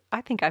episode? Because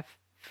I think I've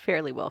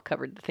fairly well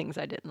covered the things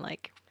I didn't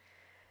like.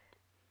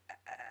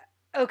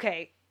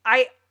 Okay.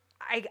 I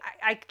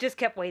just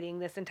kept waiting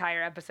this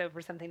entire episode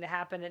for something to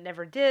happen. It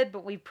never did,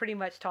 but we pretty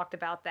much talked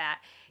about that.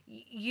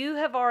 You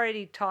have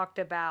already talked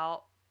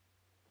about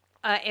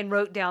and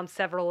wrote down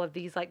several of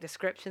these, like,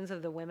 descriptions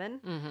of the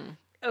women. Mm-hmm.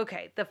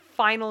 Okay, the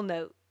final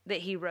note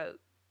that he wrote.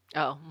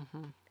 Oh.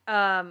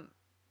 I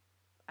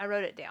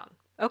wrote it down.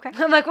 Okay.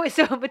 I'm like, wait,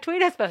 so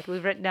between us both,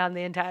 we've written down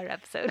the entire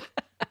episode.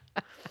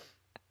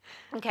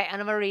 Okay, and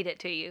I'm going to read it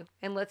to you.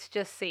 And let's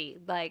just see.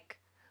 Like,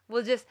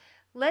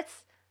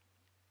 let's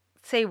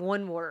say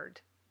one word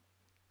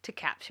to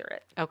capture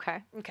it.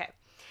 Okay. Okay.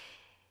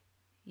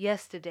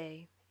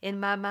 Yesterday, in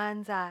my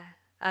mind's eye,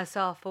 I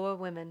saw 4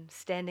 women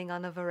standing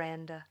on a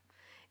veranda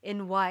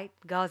in white,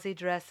 gauzy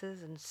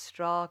dresses and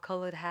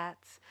straw-colored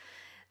hats.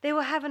 They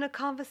were having a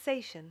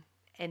conversation,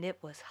 and it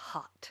was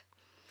hot.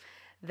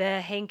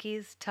 Their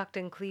hankies tucked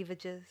in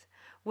cleavages,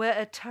 where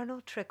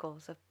eternal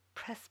trickles of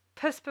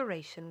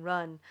perspiration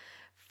run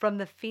from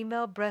the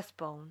female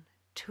breastbone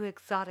to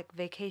exotic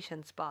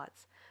vacation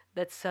spots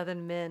that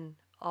Southern men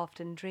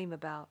often dream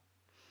about.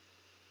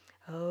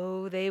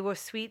 Oh, they were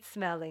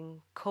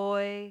sweet-smelling,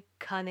 coy,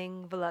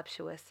 cunning,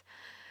 voluptuous,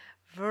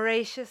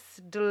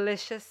 voracious,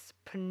 delicious,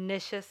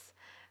 pernicious,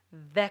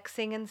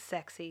 vexing and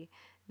sexy,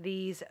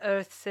 these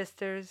earth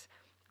sisters,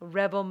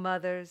 rebel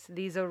mothers,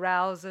 these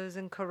arousers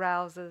and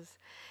carousers,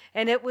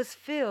 and it was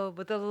filled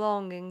with a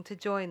longing to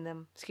join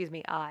them.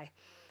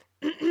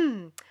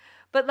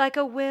 But like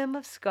a whim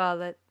of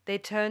scarlet, they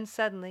turned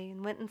suddenly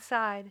and went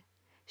inside,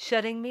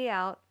 shutting me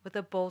out with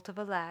a bolt of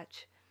a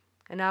latch,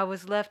 and I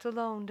was left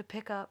alone to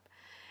pick up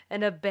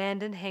an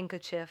abandoned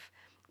handkerchief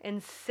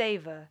and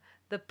savor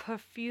the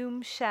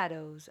perfumed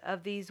shadows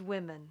of these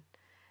women,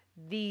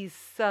 these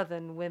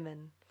Southern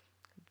women,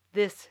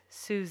 this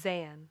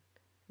Suzanne,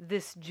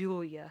 this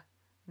Julia,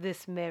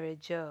 this Mary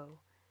Jo,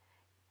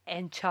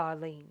 and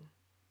Charlene.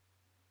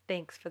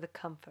 Thanks for the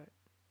comfort.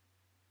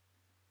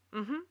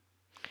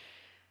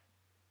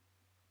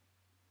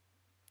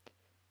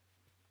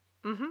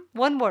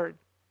 One word.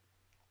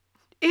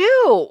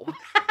 Ew.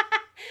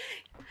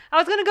 I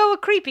was going to go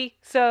with creepy,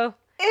 so.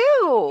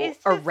 Ew.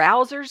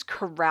 Arousers,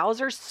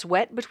 carousers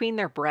sweat between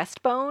their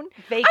breastbone.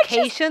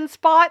 Vacation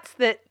spots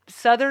that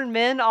Southern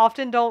men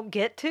often don't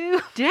get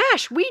to.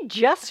 Dash, we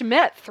just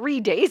met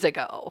 3 days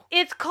ago.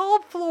 It's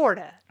called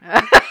Florida.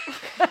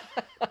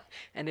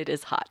 And it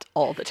is hot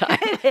all the time.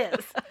 It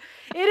is.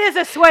 It is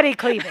a sweaty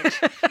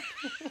cleavage.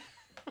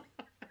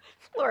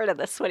 Florida,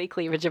 the sweaty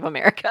cleavage of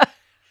America.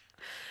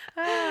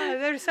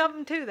 There's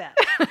something to that.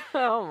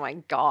 Oh my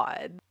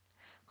God.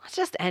 Let's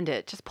just end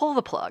it. Just pull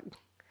the plug.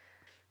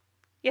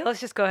 Yeah,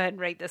 let's just go ahead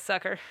and rate this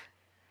sucker.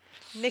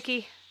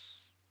 Nikki,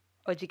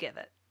 what'd you give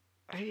it?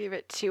 I gave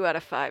it 2 out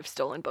of 5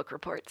 stolen book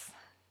reports.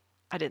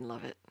 I didn't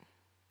love it.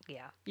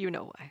 Yeah. You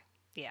know why.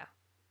 Yeah.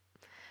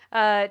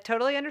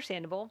 Totally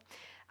understandable.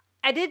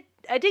 I did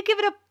give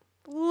it a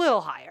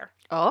little higher.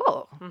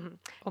 Oh. Mm-hmm.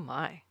 Oh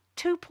my.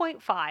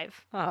 2.5.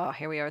 Oh,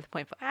 here we are with the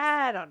 0.5.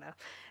 I don't know.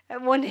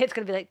 One day it's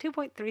going to be like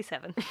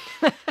 2.37.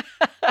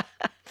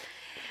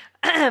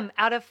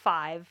 Out of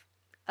 5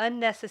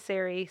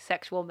 unnecessary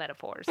sexual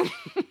metaphors.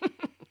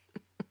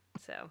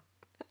 So,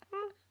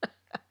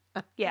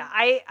 yeah,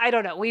 I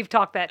don't know. We've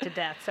talked that to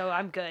death, so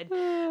I'm good.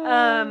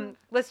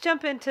 Let's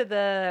jump into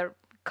the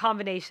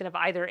combination of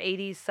either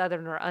 80s,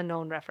 Southern, or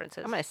unknown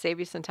references. I'm going to save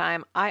you some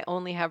time. I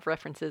only have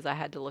references I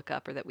had to look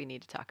up or that we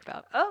need to talk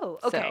about. Oh,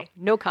 okay. So,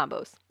 no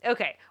combos.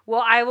 Okay.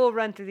 Well, I will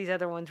run through these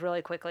other ones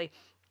really quickly.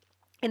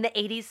 In the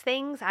 80s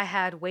things, I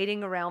had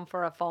waiting around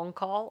for a phone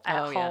call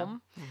at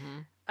home. Yeah. Mm-hmm.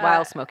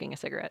 While smoking a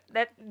cigarette.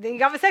 Then you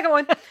got my second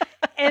one.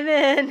 And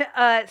then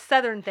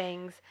Southern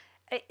things.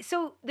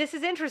 So this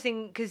is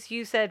interesting because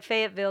you said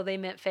Fayetteville, they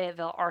meant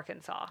Fayetteville,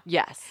 Arkansas.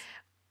 Yes.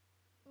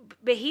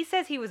 But he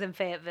says he was in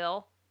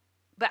Fayetteville,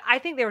 but I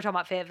think they were talking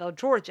about Fayetteville,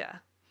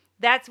 Georgia.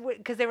 That's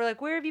because they were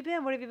like, where have you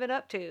been? What have you been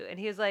up to? And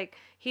he was like,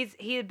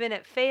 he had been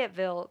at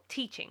Fayetteville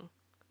teaching.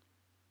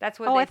 That's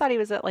what. I thought he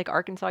was at like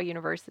Arkansas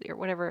University or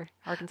whatever,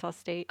 Arkansas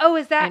State. Oh,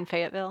 is that in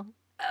Fayetteville?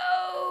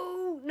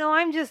 Oh no,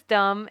 I'm just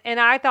dumb. And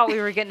I thought we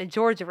were getting a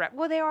Georgia rep.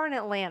 Well, they are in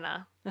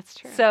Atlanta. That's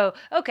true. So,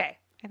 okay.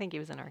 I think he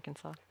was in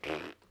Arkansas.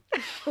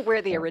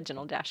 Where the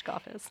original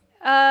Dashkoff is.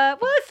 Well,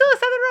 it's still a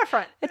Southern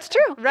reference. It's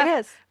true. It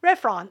is.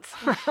 Reference.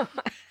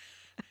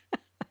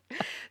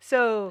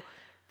 So,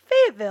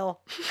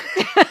 Fayetteville.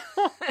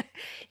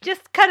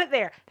 Just cut it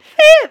there.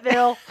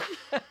 Fayetteville.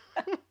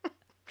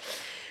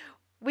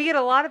 We get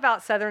a lot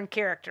about Southern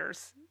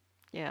characters.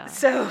 Yeah.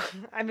 So,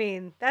 I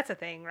mean, that's a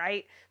thing,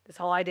 right? This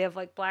whole idea of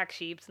like black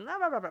sheeps and blah,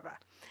 blah, blah, blah,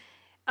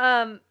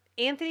 blah.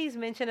 Anthony's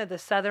mention of the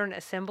Southern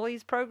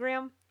Assemblies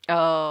program.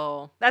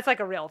 Oh. That's like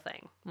a real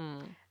thing.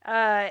 Hmm.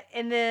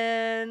 And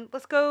then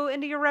let's go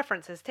into your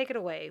references. Take it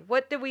away.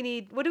 What do we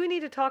need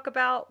to talk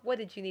about? What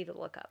did you need to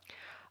look up?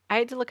 I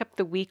had to look up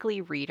the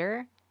Weekly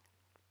Reader.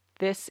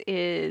 This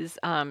is,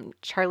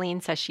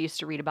 Charlene says she used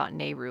to read about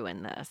Nehru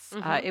in this.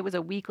 Mm-hmm. It was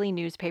a weekly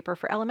newspaper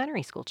for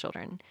elementary school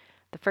children.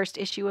 The first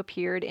issue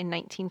appeared in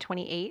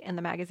 1928, and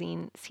the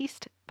magazine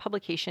ceased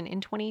publication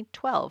in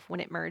 2012 when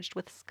it merged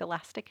with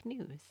Scholastic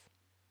News.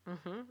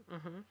 Mm-hmm,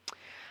 mm-hmm.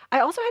 I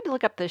also had to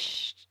look up the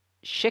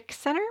Schick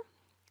Center.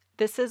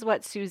 This is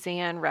what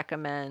Suzanne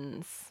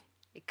recommends.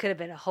 It could have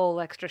been a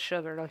whole extra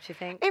sugar, don't you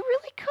think? It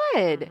really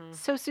could. Mm-hmm.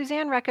 So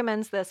Suzanne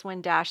recommends this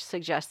when Dash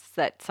suggests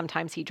that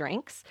sometimes he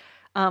drinks,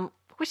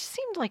 which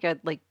seemed like a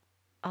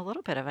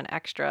little bit of an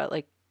extra.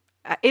 Like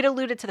it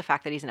alluded to the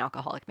fact that he's an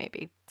alcoholic,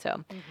 maybe.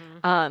 So,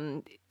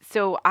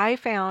 so I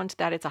found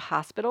that it's a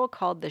hospital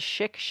called the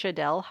Schick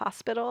Shadell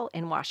Hospital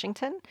in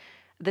Washington,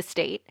 the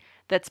state,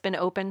 that's been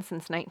open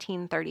since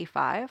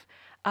 1935.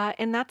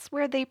 And that's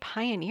where they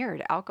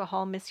pioneered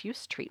alcohol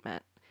misuse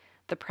treatment.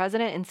 The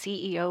president and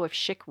CEO of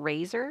Schick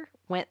Razor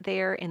went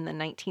there in the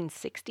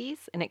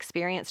 1960s and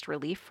experienced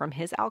relief from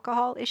his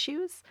alcohol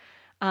issues.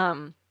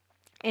 And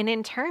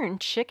in turn,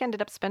 Schick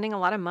ended up spending a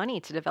lot of money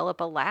to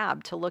develop a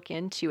lab to look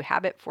into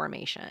habit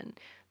formation.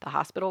 The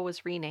hospital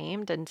was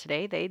renamed, and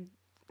today they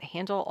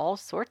handle all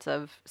sorts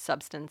of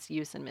substance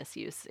use and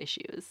misuse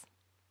issues.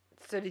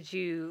 So did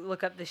you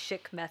look up the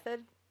Schick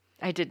method?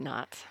 I did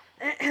not.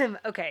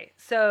 Okay,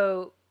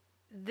 so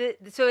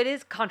so it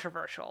is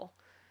controversial,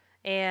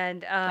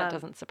 and that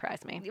doesn't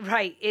surprise me.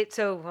 Right.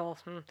 So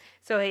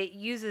it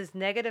uses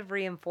negative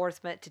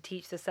reinforcement to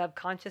teach the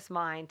subconscious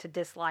mind to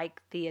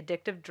dislike the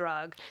addictive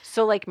drug.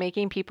 So like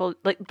making people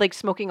like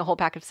smoking a whole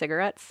pack of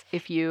cigarettes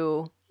if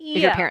your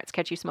parents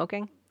catch you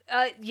smoking.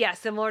 Yeah,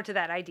 similar to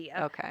that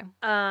idea. Okay.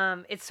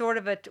 It's sort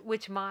of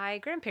which my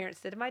grandparents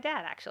did to my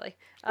dad, actually.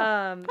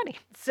 Funny.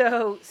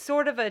 So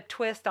sort of a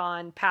twist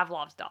on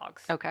Pavlov's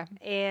dogs. Okay.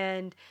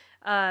 And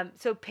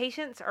so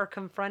patients are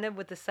confronted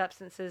with the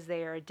substances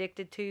they are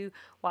addicted to,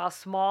 while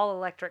small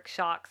electric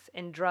shocks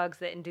and drugs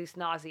that induce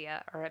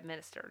nausea are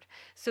administered.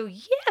 So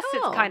yes,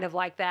 it's kind of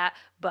like that,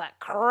 but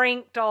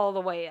cranked all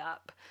the way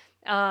up.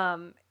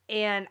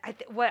 And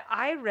what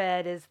I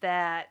read is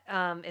that,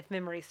 if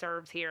memory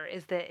serves here,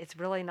 is that it's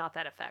really not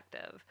that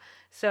effective.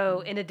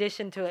 So in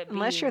addition to it being...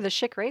 Unless you're the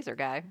Schick Razor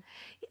guy.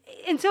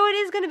 And so it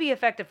is going to be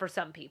effective for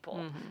some people.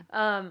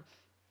 Mm-hmm.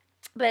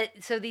 But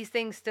so these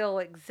things still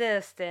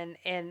exist, and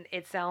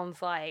it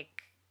sounds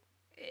like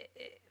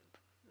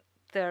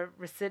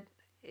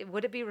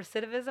would it be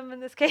recidivism in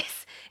this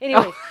case?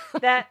 Anyways,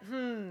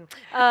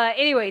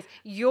 anyways,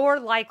 your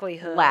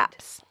likelihood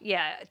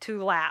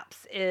to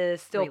lapse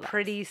is still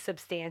pretty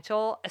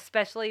substantial,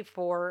 especially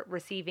for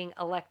receiving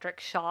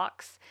electric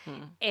shocks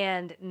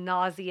and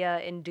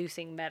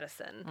nausea-inducing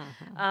medicine.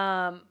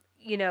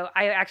 Mm-hmm.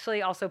 I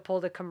actually also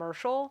pulled a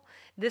commercial.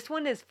 This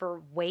one is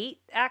for weight,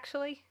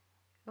 actually.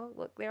 Oh,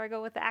 look, there I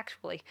go with the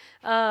actually.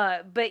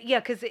 But yeah,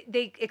 because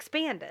they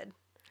expanded.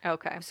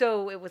 Okay.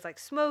 So it was like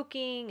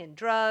smoking and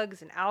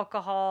drugs and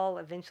alcohol.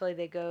 Eventually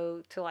they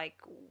go to like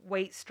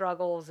weight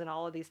struggles and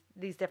all of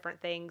these different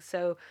things.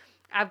 So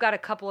I've got a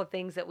couple of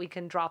things that we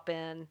can drop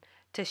in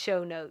to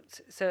show notes.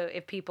 So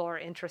if people are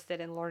interested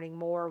in learning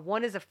more,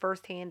 one is a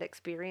firsthand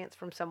experience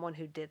from someone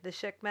who did the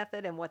Schick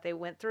method and what they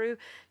went through.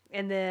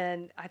 And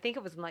then I think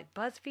it was like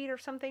BuzzFeed or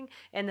something.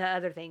 And the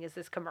other thing is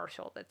this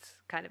commercial that's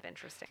kind of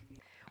interesting.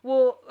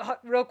 Well,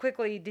 real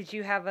quickly, did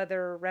you have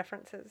other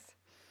references?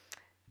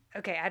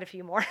 Okay, I had a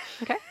few more.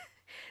 Okay.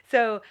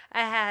 So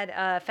I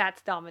had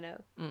Fats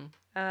Domino.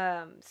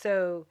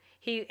 So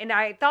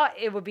I thought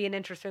it would be an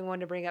interesting one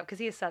to bring up because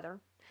he is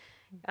Southern.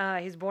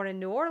 He's born in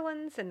New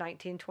Orleans in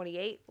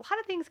 1928. A lot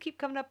of things keep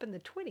coming up in the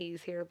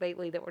 20s here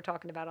lately that we're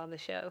talking about on the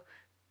show.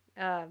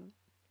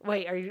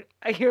 Wait,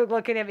 are you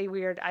looking at me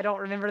weird? I don't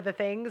remember the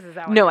things. Is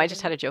that what No, I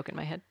just had a joke in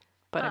my head,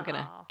 but I'm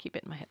gonna keep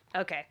it in my head.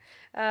 Okay.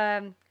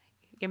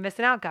 You're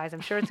missing out, guys. I'm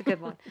sure it's a good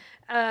one.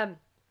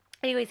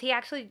 Anyways, he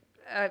actually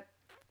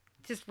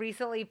just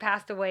recently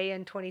passed away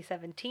in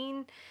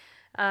 2017.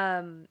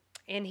 And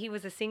he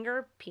was a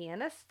singer,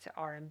 pianist,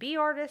 R&B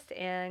artist,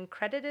 and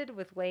credited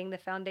with laying the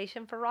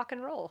foundation for rock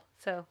and roll.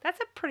 So that's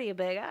a pretty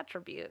big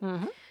attribute.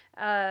 Mm-hmm.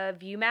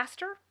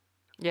 Viewmaster.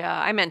 Yeah,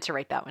 I meant to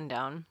write that one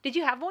down. Did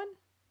you have one?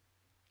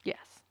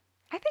 Yes.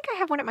 I think I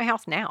have one at my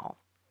house now.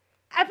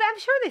 I'm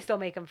sure they still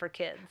make them for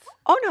kids.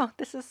 Oh, no.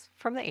 This is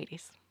from the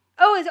 80s.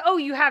 Oh,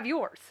 you have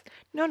yours.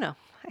 No,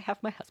 I have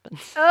my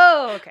husband's.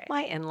 Oh, okay.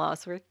 My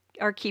in-laws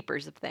are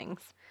keepers of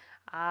things.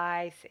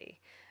 I see.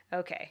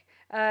 Okay.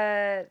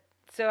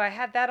 So I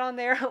had that on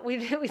there.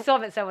 We still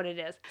haven't said what it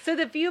is. So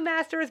the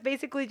Viewmaster is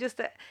basically just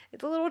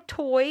it's a little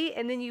toy,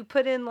 and then you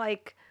put in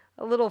like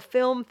a little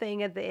film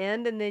thing at the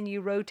end, and then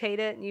you rotate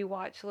it and you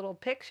watch little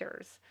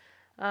pictures.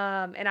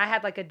 And I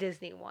had like a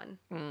Disney one.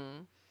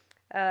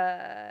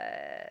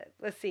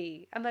 Let's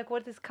see. I'm like,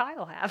 what does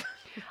Kyle have?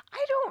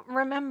 I don't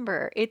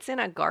remember. It's in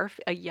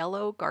a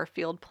yellow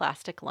Garfield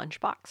plastic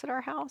lunchbox at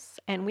our house,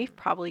 and we've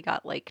probably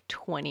got like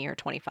 20 or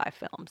 25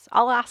 films.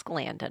 I'll ask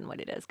Landon what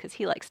it is because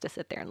he likes to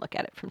sit there and look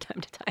at it from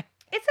time to time.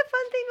 It's a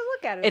fun thing to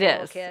look at. It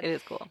is. It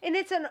is cool. And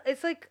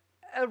it's like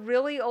a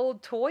really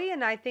old toy,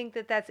 and I think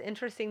that's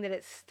interesting that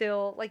it's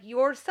still, like,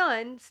 your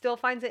son still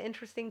finds it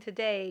interesting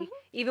today,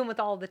 even with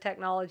all the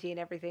technology and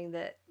everything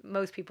that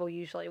most people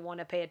usually want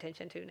to pay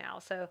attention to now.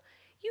 So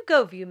you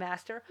go,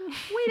 Viewmaster.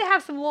 Way to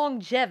have some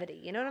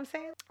longevity, you know what I'm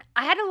saying?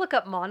 I had to look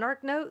up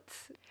Monarch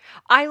Notes.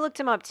 I looked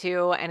him up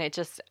too, and it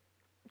just...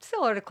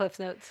 Similar to Cliff's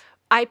Notes.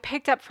 I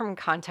picked up from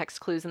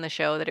context clues in the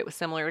show that it was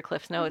similar to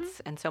Cliff's Notes.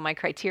 And so my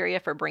criteria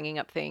for bringing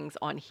up things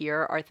on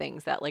here are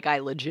things that like I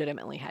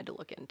legitimately had to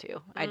look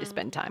into. I had to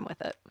spend time with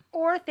it.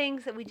 Or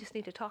things that we just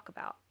need to talk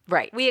about.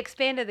 Right. We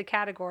expanded the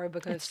category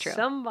because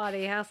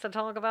somebody has to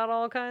talk about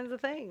all kinds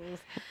of things.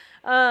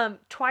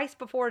 Twice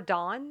Before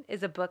Dawn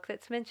is a book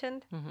that's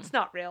mentioned. It's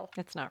not real.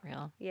 It's not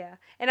real. Yeah.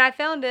 And I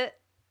found it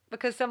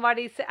because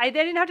somebody said, they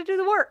didn't have to do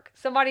the work.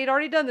 Somebody had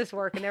already done this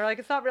work, and they were like,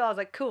 it's not real. I was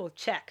like, cool,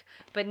 check.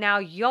 But now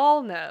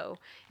y'all know,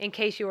 in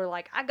case you were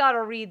like, I got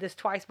to read this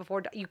Twice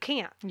Before. You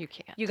can't. You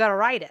can't. You got to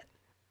write it.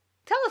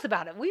 Tell us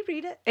about it. We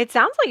read it. It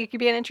sounds like it could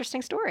be an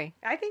interesting story.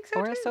 I think so,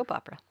 or too. a soap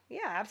opera.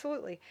 Yeah,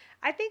 absolutely.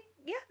 I think,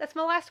 that's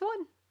my last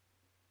one.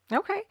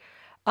 Okay.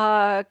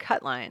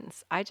 Cut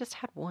lines. I just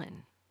had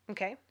one.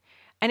 Okay.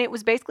 And it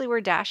was basically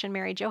where Dash and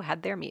Mary Jo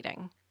had their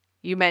meeting.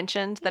 You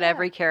mentioned that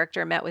every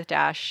character met with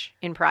Dash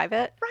in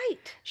private.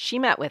 Right. She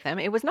met with him.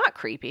 It was not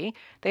creepy.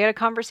 They had a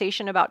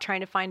conversation about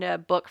trying to find a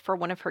book for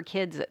one of her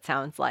kids, it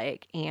sounds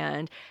like,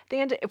 and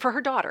for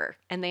her daughter.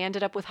 And they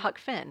ended up with Huck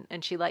Finn.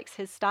 And she likes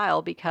his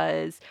style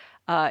because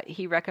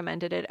he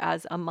recommended it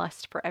as a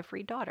must for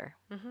every daughter.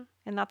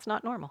 And that's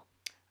not normal.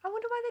 I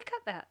wonder why they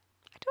cut that.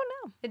 I don't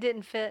know. It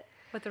didn't fit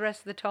with the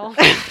rest of the tone.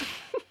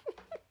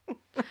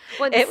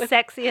 It was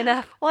sexy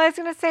enough. Well, I was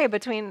going to say,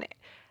 between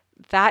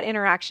that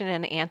interaction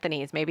and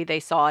Anthony's, maybe they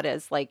saw it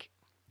as like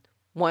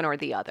one or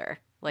the other.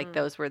 Like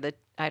those were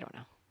I don't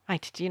know.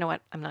 You know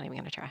what? I'm not even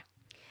going to try.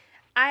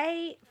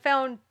 I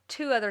found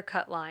 2 other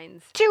cut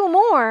lines. 2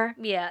 more?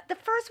 Yeah. The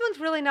first one's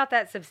really not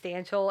that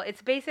substantial.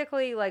 It's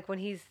basically like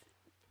when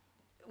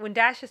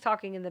Dash is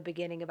talking in the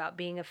beginning about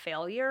being a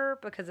failure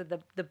because of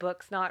the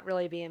book's not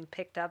really being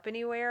picked up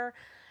anywhere.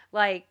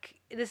 Like,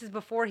 this is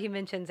before he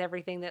mentions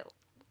everything that,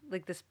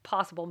 like, this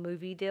possible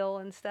movie deal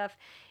and stuff.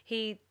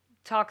 He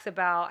talks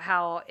about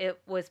how it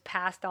was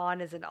passed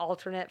on as an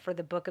alternate for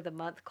the Book of the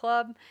Month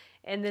Club.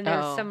 And then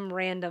there's some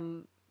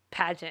random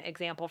pageant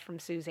example from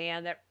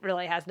Suzanne that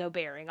really has no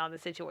bearing on the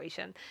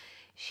situation.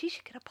 She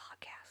should get a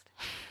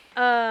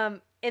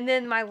podcast. And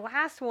then my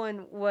last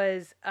one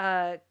was,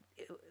 it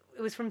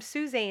was from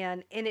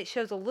Suzanne, and it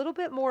shows a little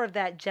bit more of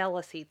that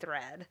jealousy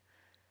thread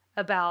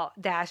about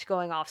Dash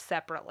going off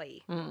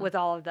separately with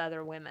all of the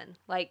other women.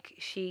 Like,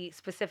 she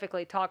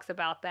specifically talks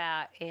about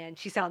that, and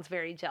she sounds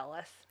very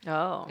jealous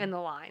in the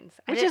lines.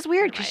 Which is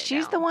weird, because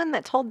she's the one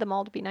that told them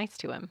all to be nice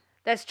to him.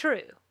 That's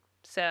true.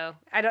 So,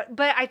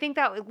 but I think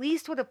that at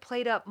least would have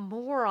played up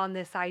more on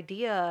this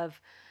idea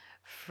of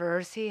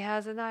first he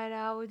has a night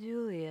out with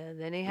Julia,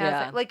 then he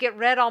has, like, it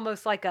read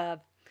almost like a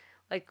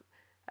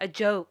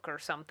joke or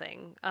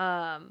something,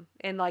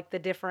 and like the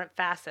different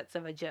facets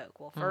of a joke.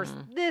 Well, first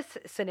this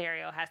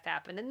scenario has to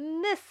happen,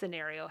 and this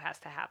scenario has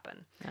to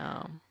happen.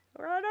 Oh.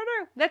 Or I don't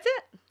know. That's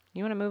it.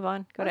 You want to move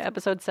on? Go to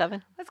episode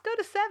 7? Let's go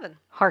to 7.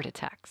 Heart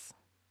attacks.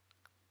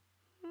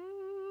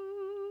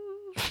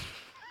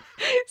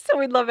 So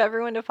we'd love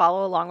everyone to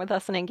follow along with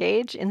us and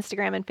engage.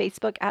 Instagram and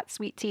Facebook at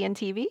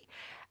SweetTeaandTV.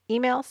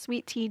 Email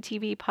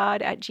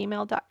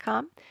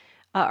sweetteatvpod@gmail.com.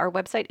 Our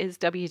website is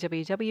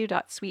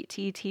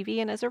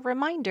www.sweetteatv, and as a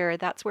reminder,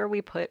 that's where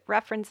we put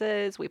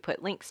references, we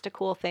put links to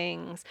cool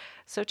things.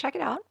 So check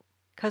it out,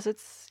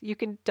 because you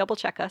can double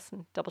check us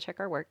and double check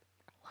our work.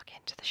 Look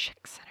into the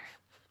Schick Center.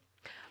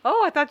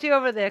 Oh, I thought you were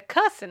over there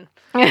cussing.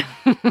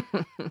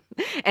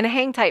 And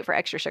hang tight for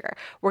extra sugar.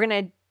 We're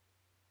going to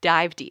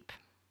dive deep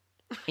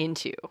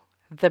into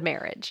the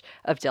marriage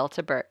of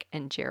Delta Burke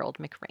and Gerald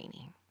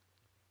McRaney.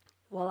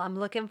 Well, I'm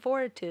looking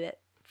forward to it.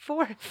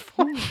 I'm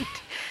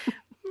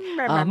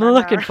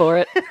looking for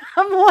it.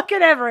 I'm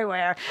looking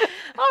everywhere.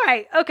 All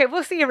right. Okay.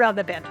 We'll see you around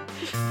the bend.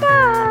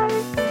 Bye.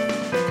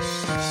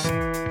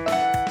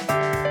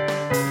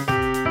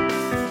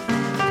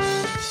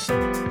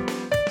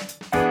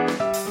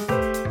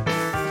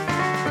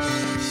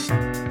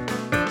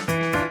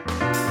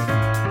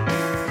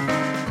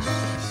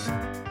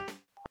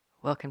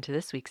 Welcome to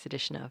this week's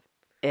edition of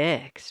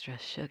Extra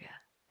Sugar.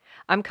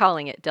 I'm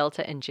calling it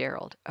Delta and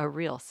Gerald, a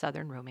real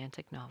Southern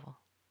romantic novel.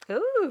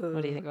 Ooh.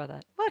 What do you think about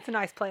that? Well, it's a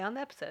nice play on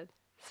the episode.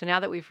 So now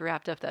that we've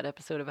wrapped up that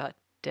episode about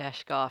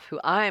Dash Goff, who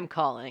I'm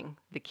calling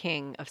the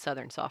king of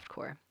Southern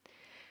softcore,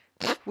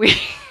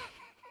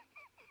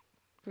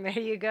 there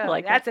you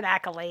go. That's an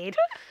accolade.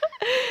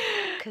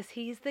 Because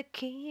he's the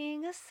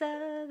king of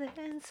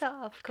Southern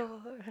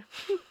softcore.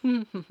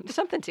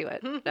 Something to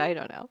it. I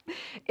don't know.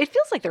 It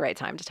feels like the right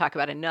time to talk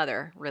about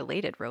another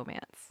related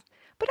romance.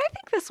 But I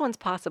think this one's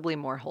possibly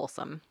more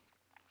wholesome.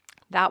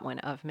 That one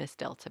of Miss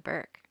Delta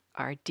Burke,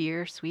 our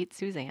dear sweet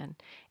Suzanne,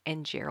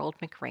 and Gerald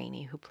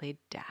McRaney, who played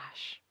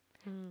Dash.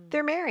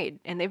 They're married,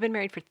 and they've been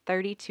married for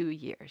 32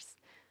 years.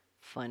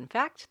 Fun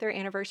fact, their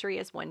anniversary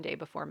is one day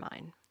before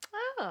mine.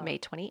 May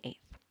 28th.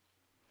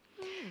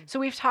 So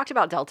we've talked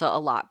about Delta a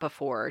lot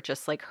before,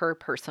 just like her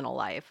personal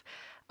life.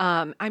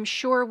 I'm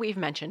sure we've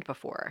mentioned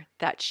before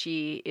that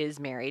she is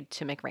married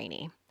to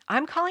McRaney.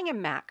 I'm calling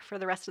him Mac for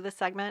the rest of this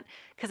segment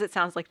because it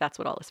sounds like that's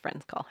what all his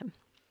friends call him.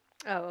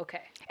 Oh,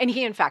 okay. And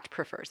he, in fact,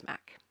 prefers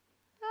Mac.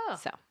 Oh.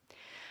 So,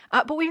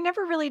 but we've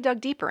never really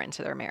dug deeper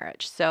into their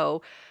marriage.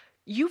 So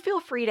you feel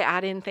free to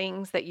add in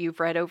things that you've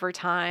read over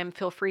time.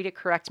 Feel free to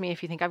correct me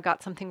if you think I've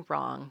got something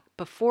wrong.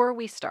 Before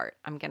we start,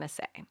 I'm going to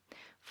say,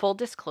 full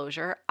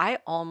disclosure, I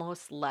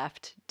almost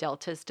left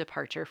Delta's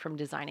departure from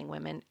Designing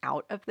Women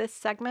out of this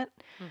segment.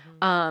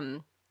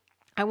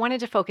 I wanted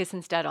to focus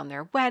instead on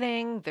their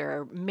wedding,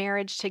 their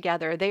marriage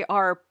together. They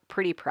are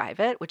pretty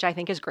private, which I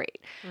think is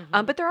great.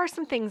 But there are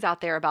some things out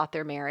there about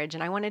their marriage,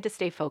 and I wanted to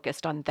stay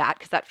focused on that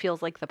because that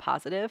feels like the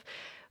positive.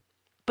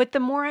 But the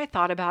more I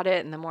thought about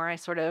it and the more I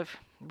sort of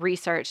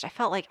researched, I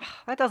felt like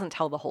that doesn't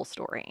tell the whole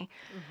story.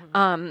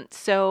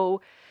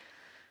 So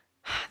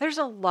there's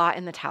a lot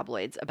in the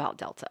tabloids about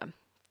Delta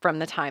from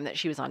the time that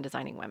she was on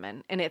Designing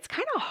Women. And it's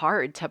kind of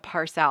hard to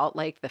parse out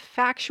like the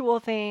factual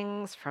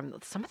things from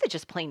some of the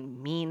just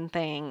plain mean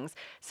things,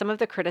 some of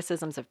the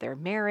criticisms of their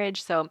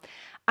marriage. So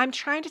I'm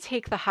trying to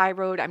take the high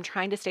road. I'm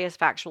trying to stay as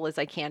factual as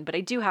I can, but I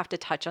do have to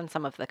touch on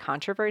some of the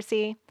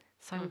controversy.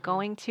 So I'm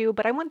going to,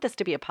 but I want this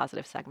to be a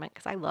positive segment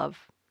because I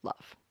love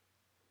love.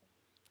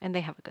 And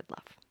they have a good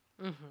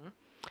love.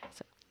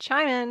 So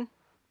chime in.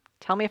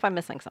 Tell me if I'm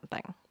missing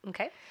something.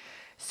 Okay.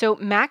 So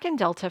Mac and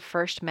Delta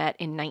first met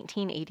in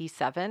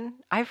 1987.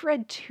 I've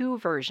read two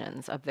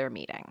versions of their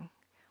meeting.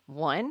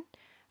 One,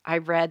 I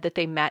read that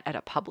they met at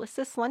a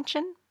Publicis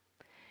luncheon.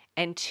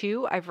 And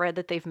two, I've read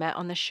that they've met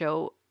on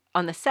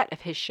the set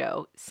of his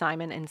show,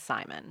 Simon and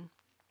Simon,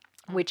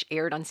 which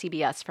aired on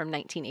CBS from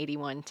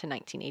 1981 to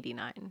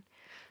 1989.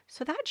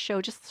 So that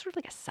show, just sort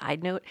of like a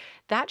side note,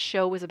 that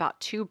show was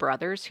about two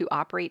brothers who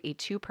operate a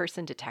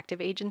two-person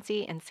detective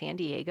agency in San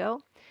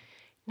Diego.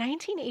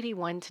 1981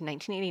 to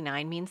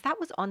 1989 means that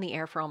was on the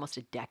air for almost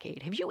a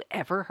decade. Have you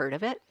ever heard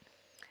of it?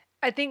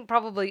 I think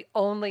probably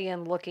only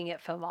in looking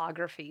at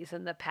filmographies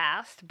in the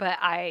past, but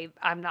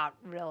I'm not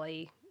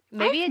really.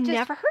 Maybe I've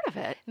never heard of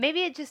it.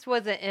 Maybe it just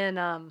wasn't in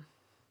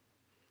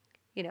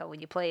when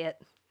you play it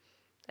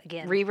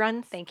again.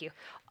 Reruns? Thank you.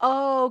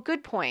 Oh,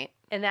 good point.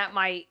 And that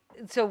might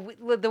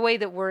the way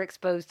that we're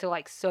exposed to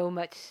like so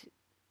much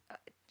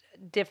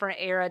different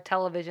era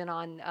television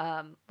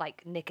on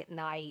like Nick at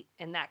Night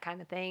and that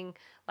kind of thing.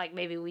 Like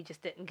maybe we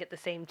just didn't get the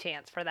same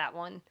chance for that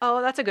one.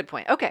 Oh, that's a good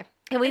point. Okay.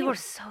 And we were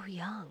so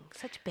young,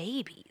 such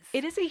babies.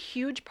 It is a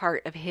huge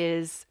part of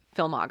his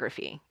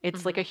filmography.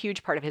 It's like a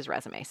huge part of his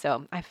resume.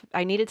 So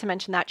I needed to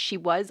mention that she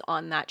was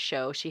on that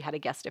show. She had a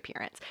guest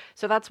appearance.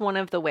 So that's one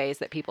of the ways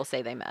that people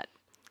say they met.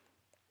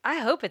 I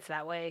hope it's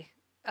that way.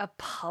 A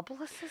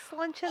Publicis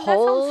luncheon?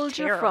 Hold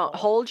your phone.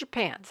 Hold your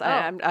pants. Oh.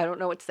 I don't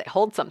know what to say.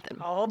 Hold something.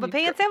 Hold the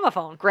pants and my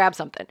phone. Grab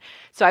something.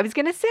 So I was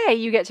going to say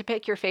you get to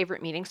pick your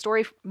favorite meeting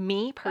story.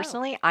 Me,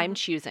 personally, I'm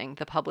choosing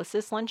the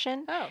Publicis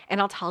luncheon. And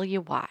I'll tell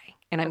you why.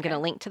 And I'm going to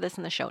link to this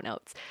in the show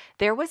notes.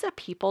 There was a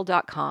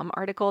People.com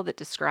article that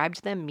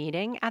described them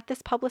meeting at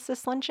this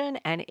Publicis luncheon,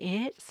 and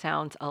it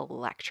sounds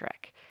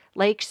electric.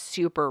 Like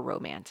super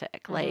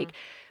romantic. Like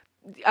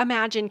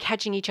imagine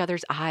catching each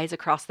other's eyes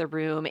across the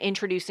room,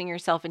 introducing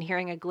yourself and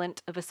hearing a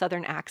glint of a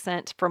Southern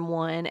accent from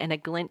one and a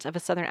glint of a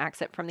Southern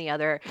accent from the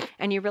other.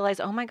 And you realize,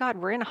 oh my God,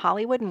 we're in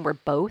Hollywood and we're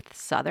both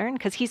Southern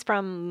because he's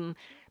from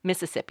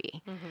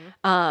Mississippi.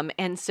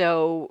 And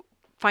so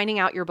finding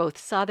out you're both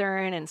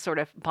Southern and sort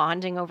of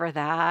bonding over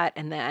that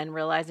and then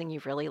realizing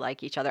you really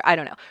like each other. I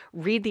don't know.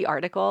 Read the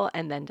article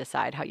and then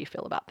decide how you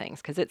feel about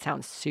things because it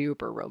sounds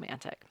super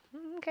romantic.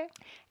 Okay.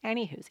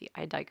 Anywhoosie,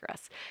 I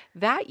digress.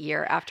 That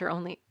year, after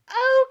only...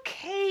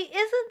 Okay,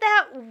 isn't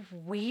that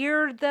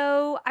weird,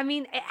 though? I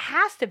mean, it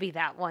has to be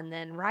that one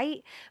then,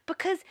 right?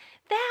 Because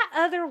that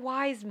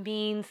otherwise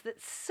means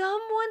that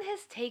someone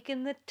has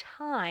taken the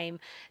time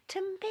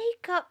to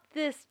make up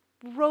this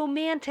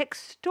romantic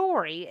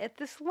story at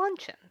this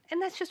luncheon. And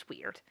that's just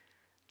weird.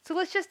 So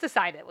let's just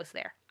decide it was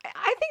there.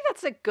 I think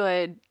that's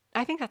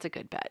a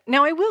good bet.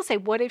 Now, I will say,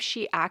 what if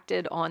she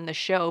acted on the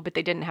show, but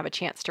they didn't have a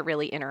chance to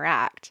really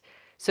interact?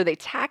 So they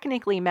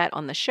technically met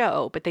on the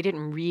show, but they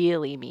didn't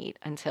really meet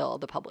until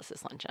the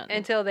Publicist Luncheon.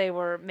 Until they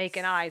were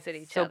making eyes at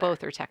each other. So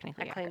both are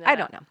technically I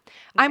don't know.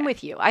 Okay. I'm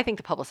with you. I think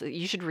the Publicist,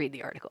 you should read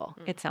the article.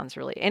 It sounds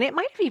really, and it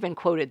might have even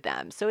quoted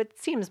them. So it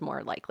seems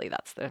more likely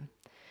that's the...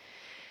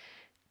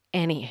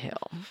 Anywho,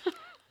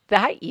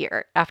 that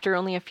year, after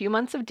only a few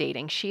months of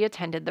dating, she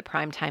attended the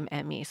Primetime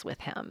Emmys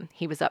with him.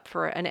 He was up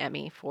for an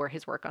Emmy for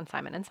his work on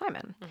Simon &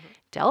 Simon.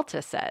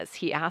 Delta says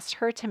he asked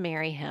her to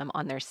marry him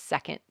on their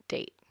second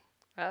date.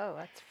 Oh,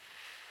 that's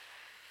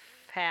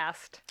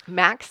fast.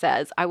 Mac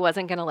says, I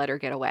wasn't going to let her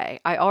get away.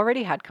 I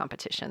already had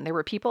competition. There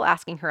were people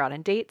asking her out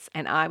on dates,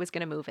 and I was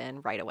going to move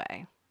in right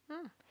away.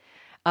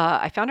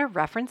 I found a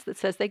reference that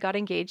says they got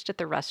engaged at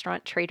the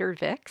restaurant Trader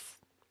Vic's.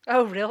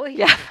 Oh, really?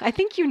 Yeah, I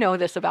think you know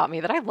this about me,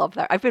 that I love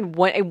that. I've been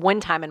one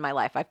time in my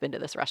life, I've been to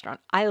this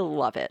restaurant. I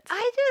love it.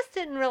 I just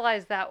didn't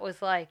realize that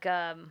was like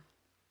a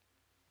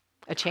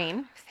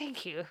chain.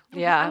 Thank you.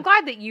 Yeah. I'm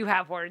glad that you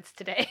have words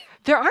today.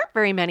 There aren't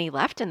very many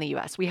left in the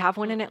U.S. We have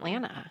one in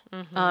Atlanta.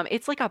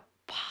 It's like a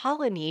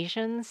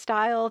Polynesian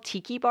style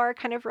tiki bar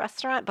kind of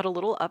restaurant, but a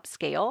little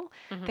upscale.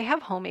 They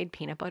have homemade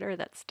peanut butter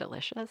that's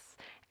delicious.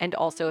 And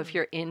also if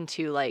you're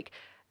into like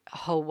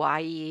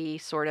Hawaii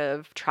sort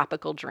of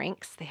tropical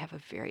drinks, they have a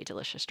very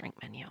delicious drink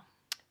menu.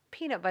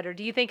 Peanut butter.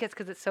 Do you think it's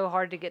because it's so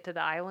hard to get to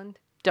the island?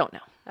 Don't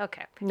know.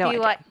 Okay. No,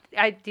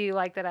 do you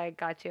like that I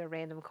got you a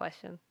random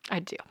question? I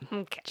do.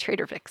 Okay.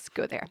 Trader Vic's,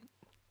 go there.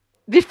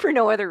 If for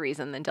no other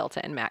reason than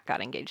Delta and Mac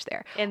got engaged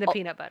there. And the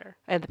peanut butter.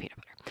 And the peanut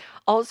butter.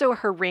 Also,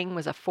 her ring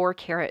was a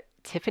 4-carat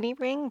Tiffany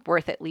ring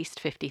worth at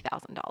least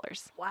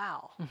 $50,000.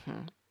 Wow.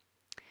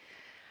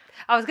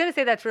 I was going to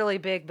say that's really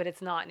big, but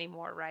it's not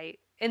anymore, right?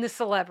 In the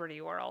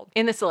celebrity world.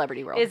 In the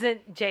celebrity world.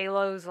 Isn't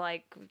J-Lo's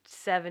like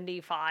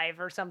 75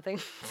 or something?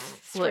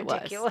 It's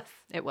ridiculous.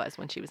 It was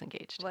when she was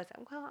engaged. Was it?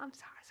 Well, I'm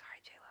sorry,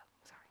 J-Lo.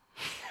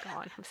 I'm sorry. Go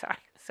on. I'm sorry.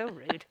 So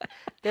rude.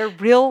 They're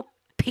real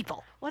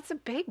people. What's a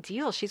big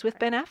deal? She's with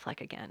Ben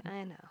Affleck again.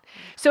 I know.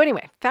 So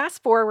anyway,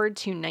 fast forward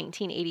to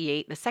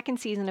 1988, the second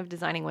season of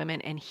Designing Women,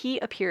 and he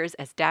appears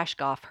as Dash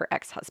Goff, her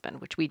ex-husband,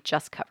 which we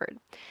just covered.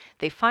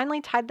 They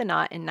finally tied the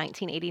knot in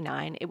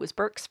 1989. It was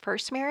Burke's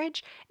first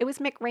marriage. It was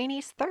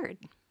McRaney's third.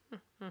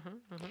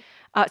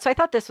 So I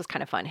thought this was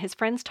kind of fun. His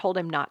friends told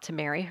him not to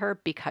marry her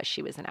because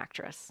she was an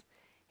actress.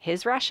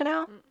 His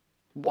rationale?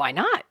 Why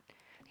not?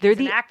 They're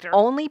the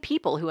only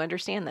people who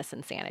understand this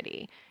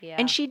insanity. Yeah.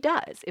 And she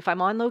does. If I'm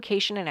on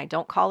location and I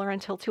don't call her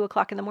until 2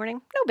 o'clock in the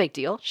morning, no big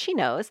deal. She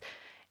knows.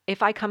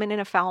 If I come in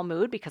a foul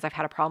mood because I've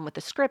had a problem with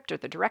the script or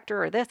the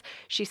director or this,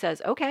 she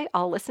says, okay,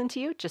 I'll listen to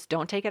you. Just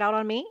don't take it out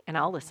on me and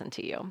I'll listen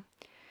to you.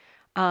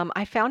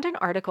 I found an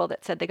article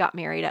that said they got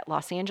married at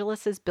Los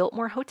Angeles'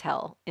 Biltmore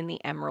Hotel in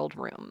the Emerald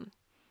Room.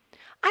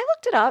 I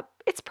looked it up.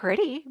 It's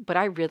pretty, but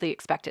I really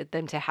expected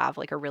them to have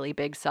like a really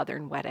big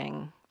Southern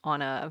wedding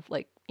on a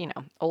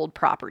old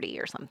property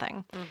or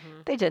something.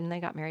 They didn't.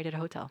 They got married at a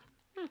hotel.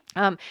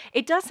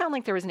 It does sound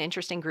like there was an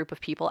interesting group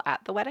of people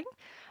at the wedding.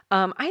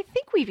 I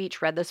think we've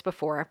each read this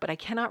before, but I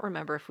cannot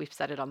remember if we've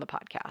said it on the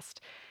podcast,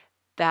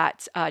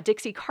 that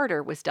Dixie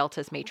Carter was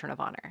Delta's matron of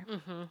honor.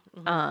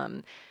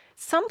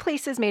 Some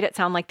places made it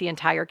sound like the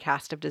entire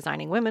cast of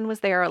Designing Women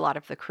was there, a lot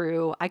of the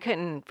crew. I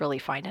couldn't really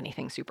find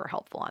anything super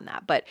helpful on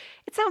that, but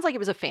it sounds like it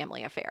was a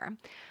family affair.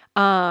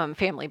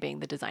 Family being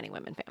the Designing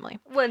Women family.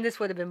 Well, and this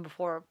would have been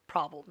before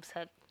problems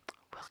had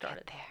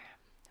started.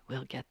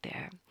 We'll get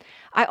there.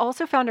 I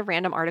also found a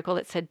random article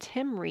that said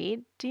Tim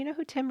Reed. Do you know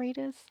who Tim Reed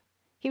is?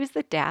 He was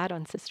the dad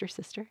on Sister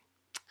Sister.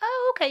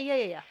 Oh,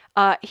 okay.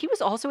 Yeah. He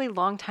was also a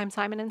longtime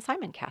Simon &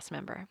 Simon cast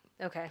member.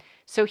 Okay.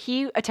 So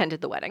he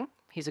attended the wedding.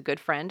 He's a good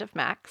friend of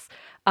Mac's.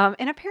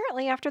 And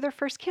apparently after their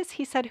first kiss,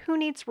 he said, who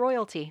needs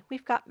royalty?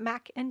 We've got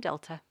Mac and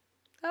Delta.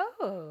 Oh.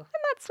 Isn't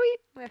that sweet?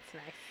 That's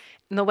nice.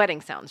 And the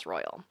wedding sounds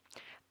royal.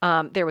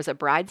 There was a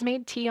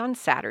bridesmaid tea on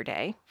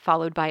Saturday,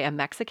 followed by a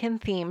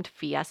Mexican-themed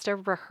fiesta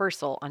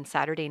rehearsal on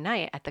Saturday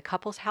night at the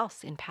couple's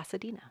house in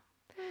Pasadena.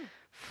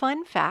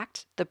 Fun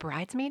fact, the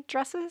bridesmaid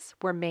dresses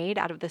were made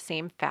out of the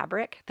same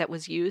fabric that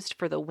was used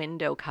for the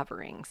window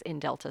coverings in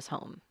Delta's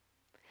home.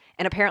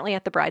 And apparently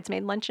at the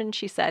bridesmaid luncheon,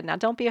 she said, now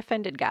don't be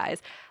offended,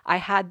 guys. I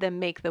had them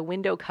make the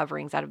window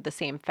coverings out of the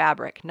same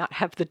fabric, not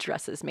have the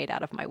dresses made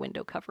out of my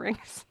window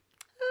coverings.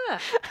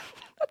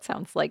 That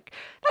sounds like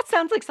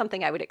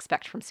something I would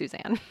expect from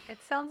Suzanne. It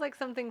sounds like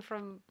something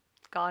from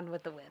Gone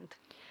with the Wind.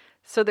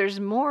 So there's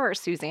more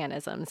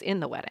Suzanne-isms in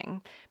the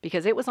wedding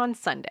because it was on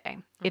Sunday.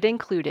 It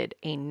included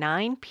a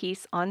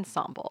 9-piece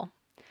ensemble,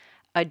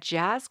 a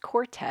jazz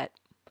quartet,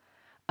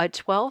 a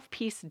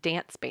 12-piece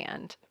dance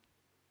band,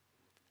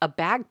 a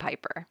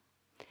bagpiper,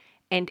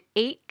 and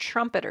 8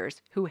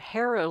 trumpeters who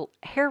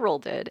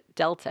heralded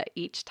Delta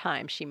each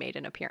time she made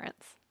an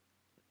appearance.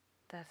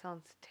 That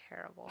sounds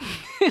terrible.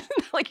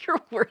 Like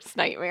your worst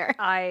nightmare.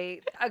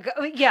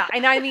 Yeah,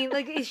 and I mean,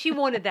 like, if she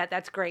wanted that,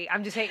 that's great.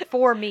 I'm just saying,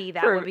 for me,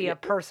 that would be a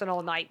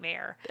personal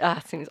nightmare.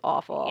 Seems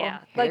awful. Yeah,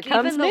 Here like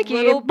comes even the Nikki.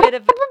 little bit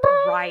of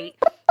right.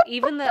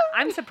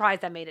 I'm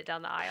surprised I made it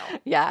down the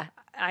aisle. Yeah,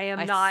 I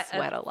am not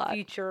sweat a lot.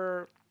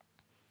 Future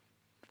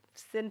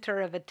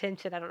center of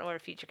attention. I don't know where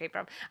future came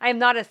from. I am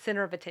not a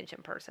center of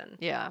attention person.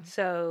 Yeah.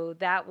 So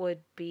that would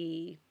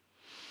be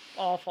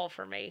awful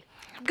for me.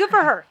 Good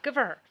for her. Good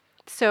for her.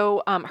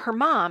 So her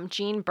mom,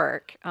 Jean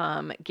Burke,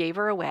 gave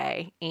her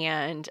away.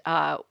 And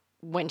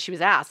when she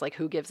was asked, like,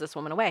 who gives this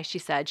woman away? She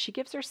said, she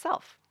gives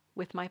herself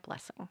with my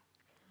blessing,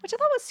 which I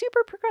thought was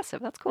super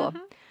progressive. That's cool.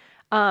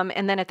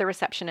 And then at the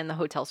reception in the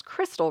hotel's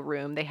crystal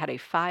room, they had a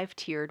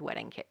 5-tiered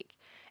wedding cake.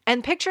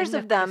 And pictures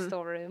of them.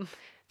 Crystal room.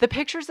 The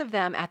pictures of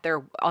them at their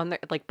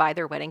by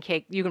their wedding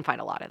cake, you can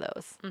find a lot of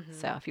those.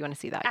 So if you want to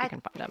see that, you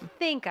can find them. I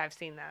think I've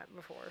seen that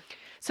before.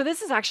 So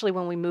this is actually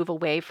when we move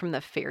away from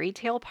the fairy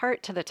tale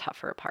part to the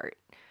tougher part.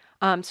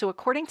 So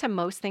according to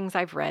most things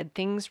I've read,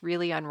 things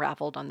really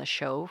unraveled on the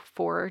show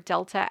for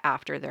Delta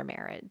after their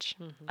marriage.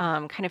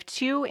 Kind of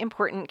 2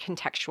 important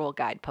contextual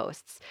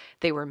guideposts.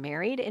 They were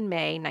married in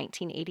May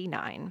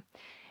 1989.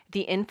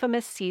 The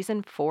infamous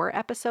season 4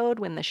 episode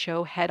when the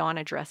show head-on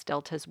addressed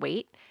Delta's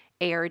weight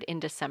aired in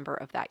December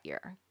of that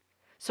year.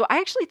 So I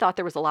actually thought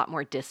there was a lot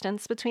more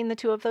distance between the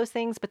 2 of those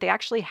things, but they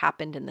actually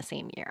happened in the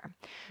same year.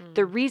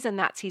 The reason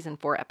that season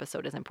 4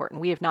 episode is important,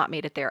 we have not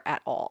made it there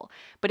at all,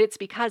 but it's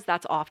because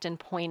that's often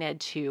pointed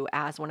to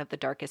as one of the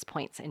darkest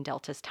points in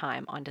Delta's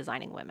time on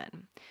Designing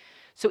Women.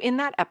 So in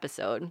that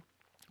episode,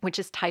 which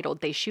is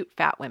titled They Shoot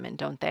Fat Women,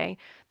 Don't They?,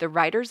 the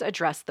writers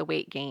addressed the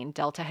weight gain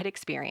Delta had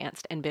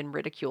experienced and been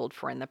ridiculed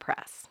for in the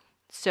press.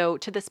 So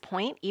to this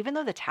point, even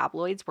though the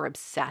tabloids were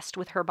obsessed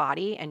with her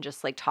body and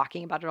just like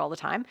talking about it all the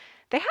time,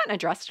 they hadn't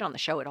addressed it on the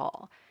show at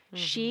all.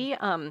 She,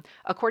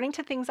 according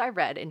to things I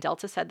read, and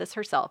Delta said this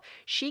herself,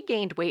 she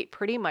gained weight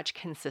pretty much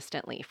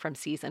consistently from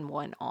season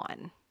 1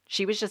 on.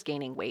 She was just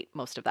gaining weight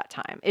most of that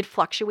time. It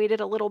fluctuated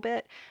a little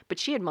bit, but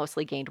she had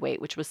mostly gained weight,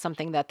 which was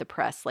something that the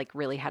press like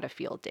really had a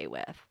field day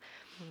with.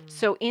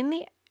 So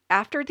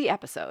after the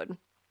episode,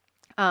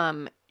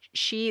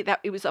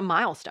 it was a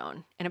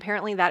milestone, and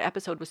apparently that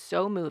episode was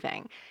so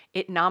moving,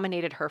 it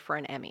nominated her for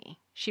an Emmy.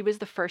 She was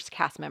the first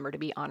cast member to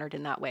be honored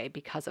in that way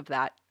because of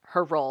that,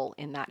 her role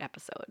in that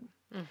episode.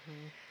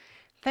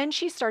 Then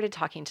she started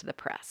talking to the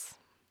press.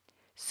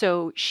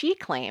 So she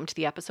claimed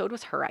the episode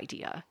was her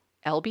idea.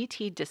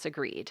 LBT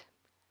disagreed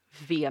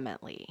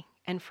vehemently,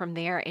 and from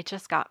there it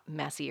just got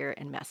messier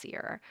and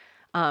messier.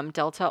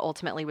 Delta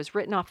ultimately was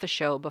written off the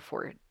show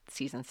before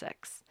season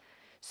 6.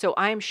 So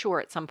I'm sure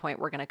at some point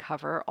we're going to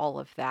cover all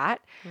of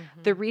that.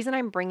 The reason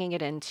I'm bringing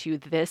it into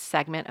this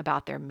segment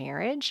about their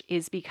marriage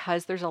is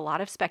because there's a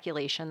lot of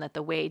speculation that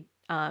the way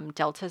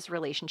Delta's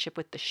relationship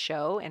with the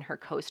show and her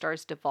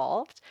co-stars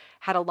devolved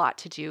had a lot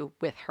to do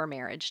with her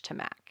marriage to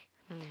Mac.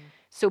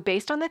 So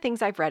based on the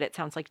things I've read, it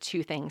sounds like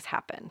 2 things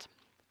happened.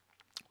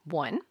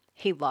 1,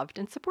 he loved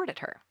and supported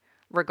her,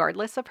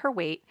 regardless of her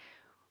weight,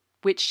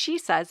 which she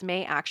says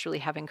may actually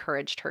have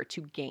encouraged her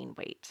to gain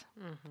weight.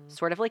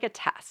 Sort of like a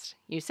test.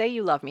 You say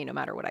you love me no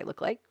matter what I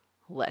look like.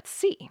 Let's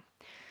see.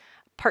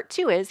 Part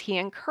 2 is he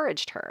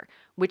encouraged her,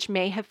 which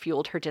may have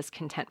fueled her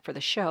discontent for the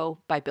show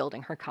by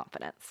building her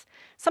confidence.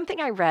 Something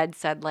I read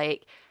said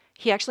like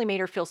he actually made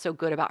her feel so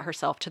good about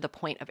herself to the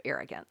point of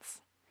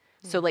arrogance.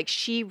 So like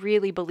she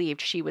really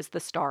believed she was the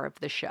star of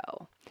the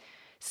show.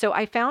 So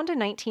I found a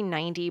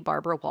 1990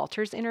 Barbara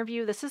Walters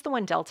interview. This is the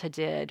one Delta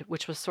did,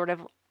 which was sort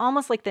of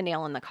almost like the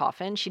nail in the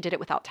coffin. She did it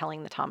without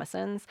telling the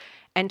Thomasons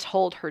and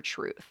told her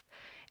truth.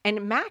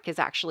 And Mac is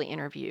actually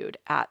interviewed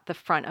at the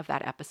front of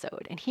that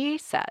episode. And he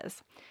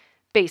says,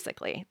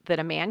 basically, that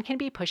a man can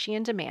be pushy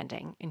and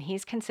demanding, and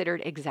he's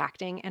considered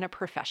exacting and a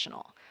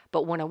professional.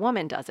 But when a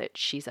woman does it,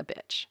 she's a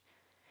bitch.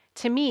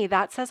 To me,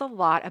 that says a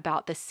lot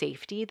about the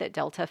safety that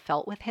Delta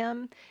felt with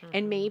him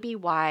and maybe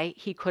why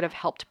he could have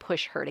helped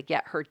push her to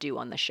get her due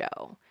on the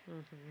show.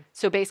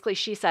 So basically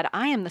she said,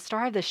 I am the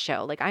star of this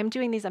show. Like I'm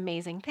doing these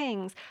amazing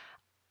things.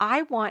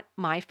 I want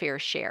my fair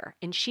share.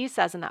 And she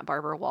says in that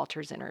Barbara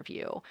Walters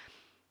interview,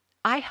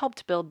 I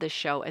helped build this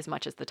show as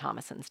much as the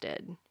Thomasons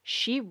did.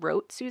 She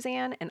wrote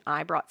Suzanne and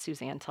I brought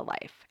Suzanne to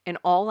life. And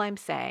all I'm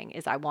saying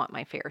is I want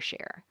my fair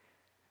share.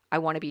 I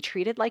want to be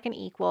treated like an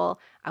equal.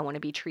 I want to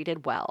be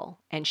treated well.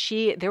 And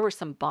there were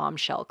some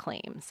bombshell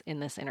claims in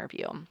this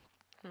interview.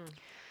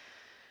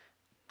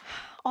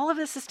 All of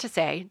this is to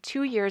say,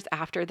 2 years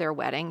after their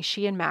wedding,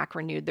 she and Mac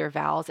renewed their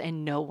vows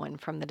and no one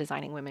from the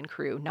Designing Women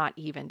crew, not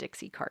even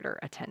Dixie Carter,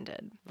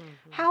 attended.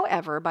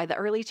 However, by the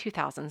early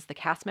 2000s, the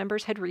cast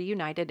members had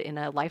reunited in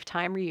a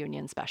Lifetime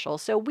reunion special,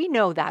 so we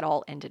know that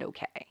all ended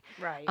okay.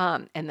 Right.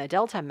 And the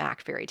Delta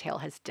Mac fairy tale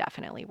has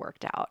definitely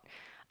worked out.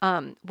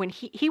 When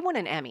he won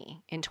an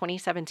Emmy in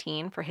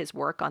 2017 for his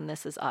work on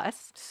This Is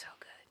Us. So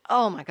good.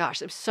 Oh my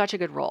gosh, it was such a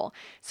good role.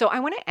 So I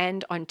want to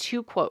end on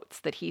 2 quotes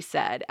that he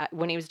said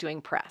when he was doing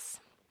press.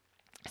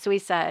 So he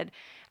said,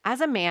 as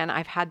a man,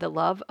 I've had the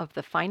love of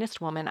the finest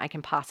woman I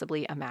can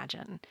possibly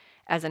imagine.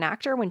 As an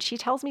actor, when she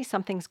tells me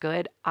something's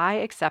good, I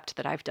accept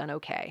that I've done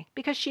okay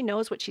because she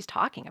knows what she's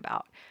talking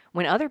about.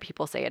 When other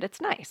people say it,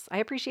 it's nice. I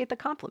appreciate the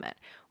compliment.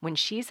 When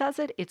she says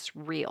it, it's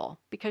real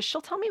because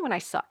she'll tell me when I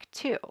suck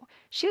too.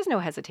 She has no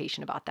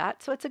hesitation about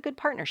that, so it's a good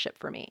partnership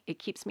for me. It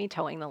keeps me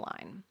towing the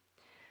line.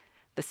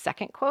 The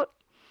second quote,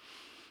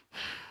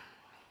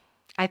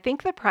 I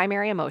think the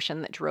primary emotion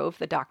that drove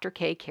the Dr.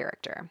 K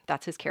character,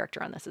 that's his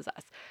character on This Is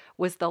Us,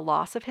 was the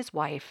loss of his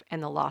wife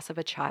and the loss of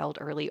a child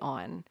early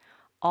on.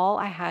 All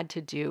I had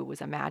to do was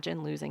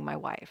imagine losing my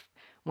wife.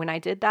 When I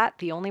did that,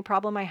 the only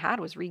problem I had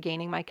was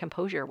regaining my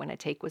composure when a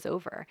take was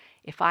over.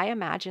 If I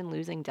imagine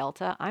losing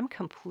Delta, I'm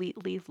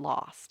completely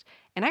lost.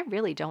 And I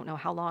really don't know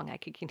how long I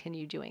could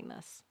continue doing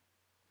this.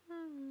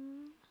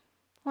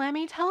 Let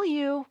me tell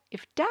you,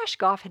 if Dash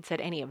Goff had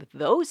said any of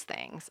those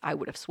things, I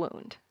would have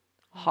swooned.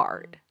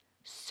 Hard.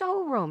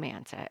 So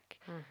romantic.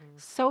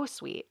 So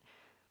sweet.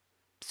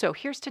 So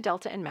here's to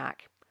Delta and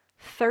Mac.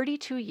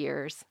 32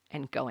 years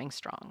and going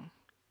strong.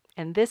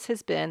 And this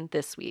has been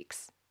this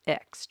week's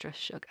Extra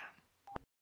Sugar.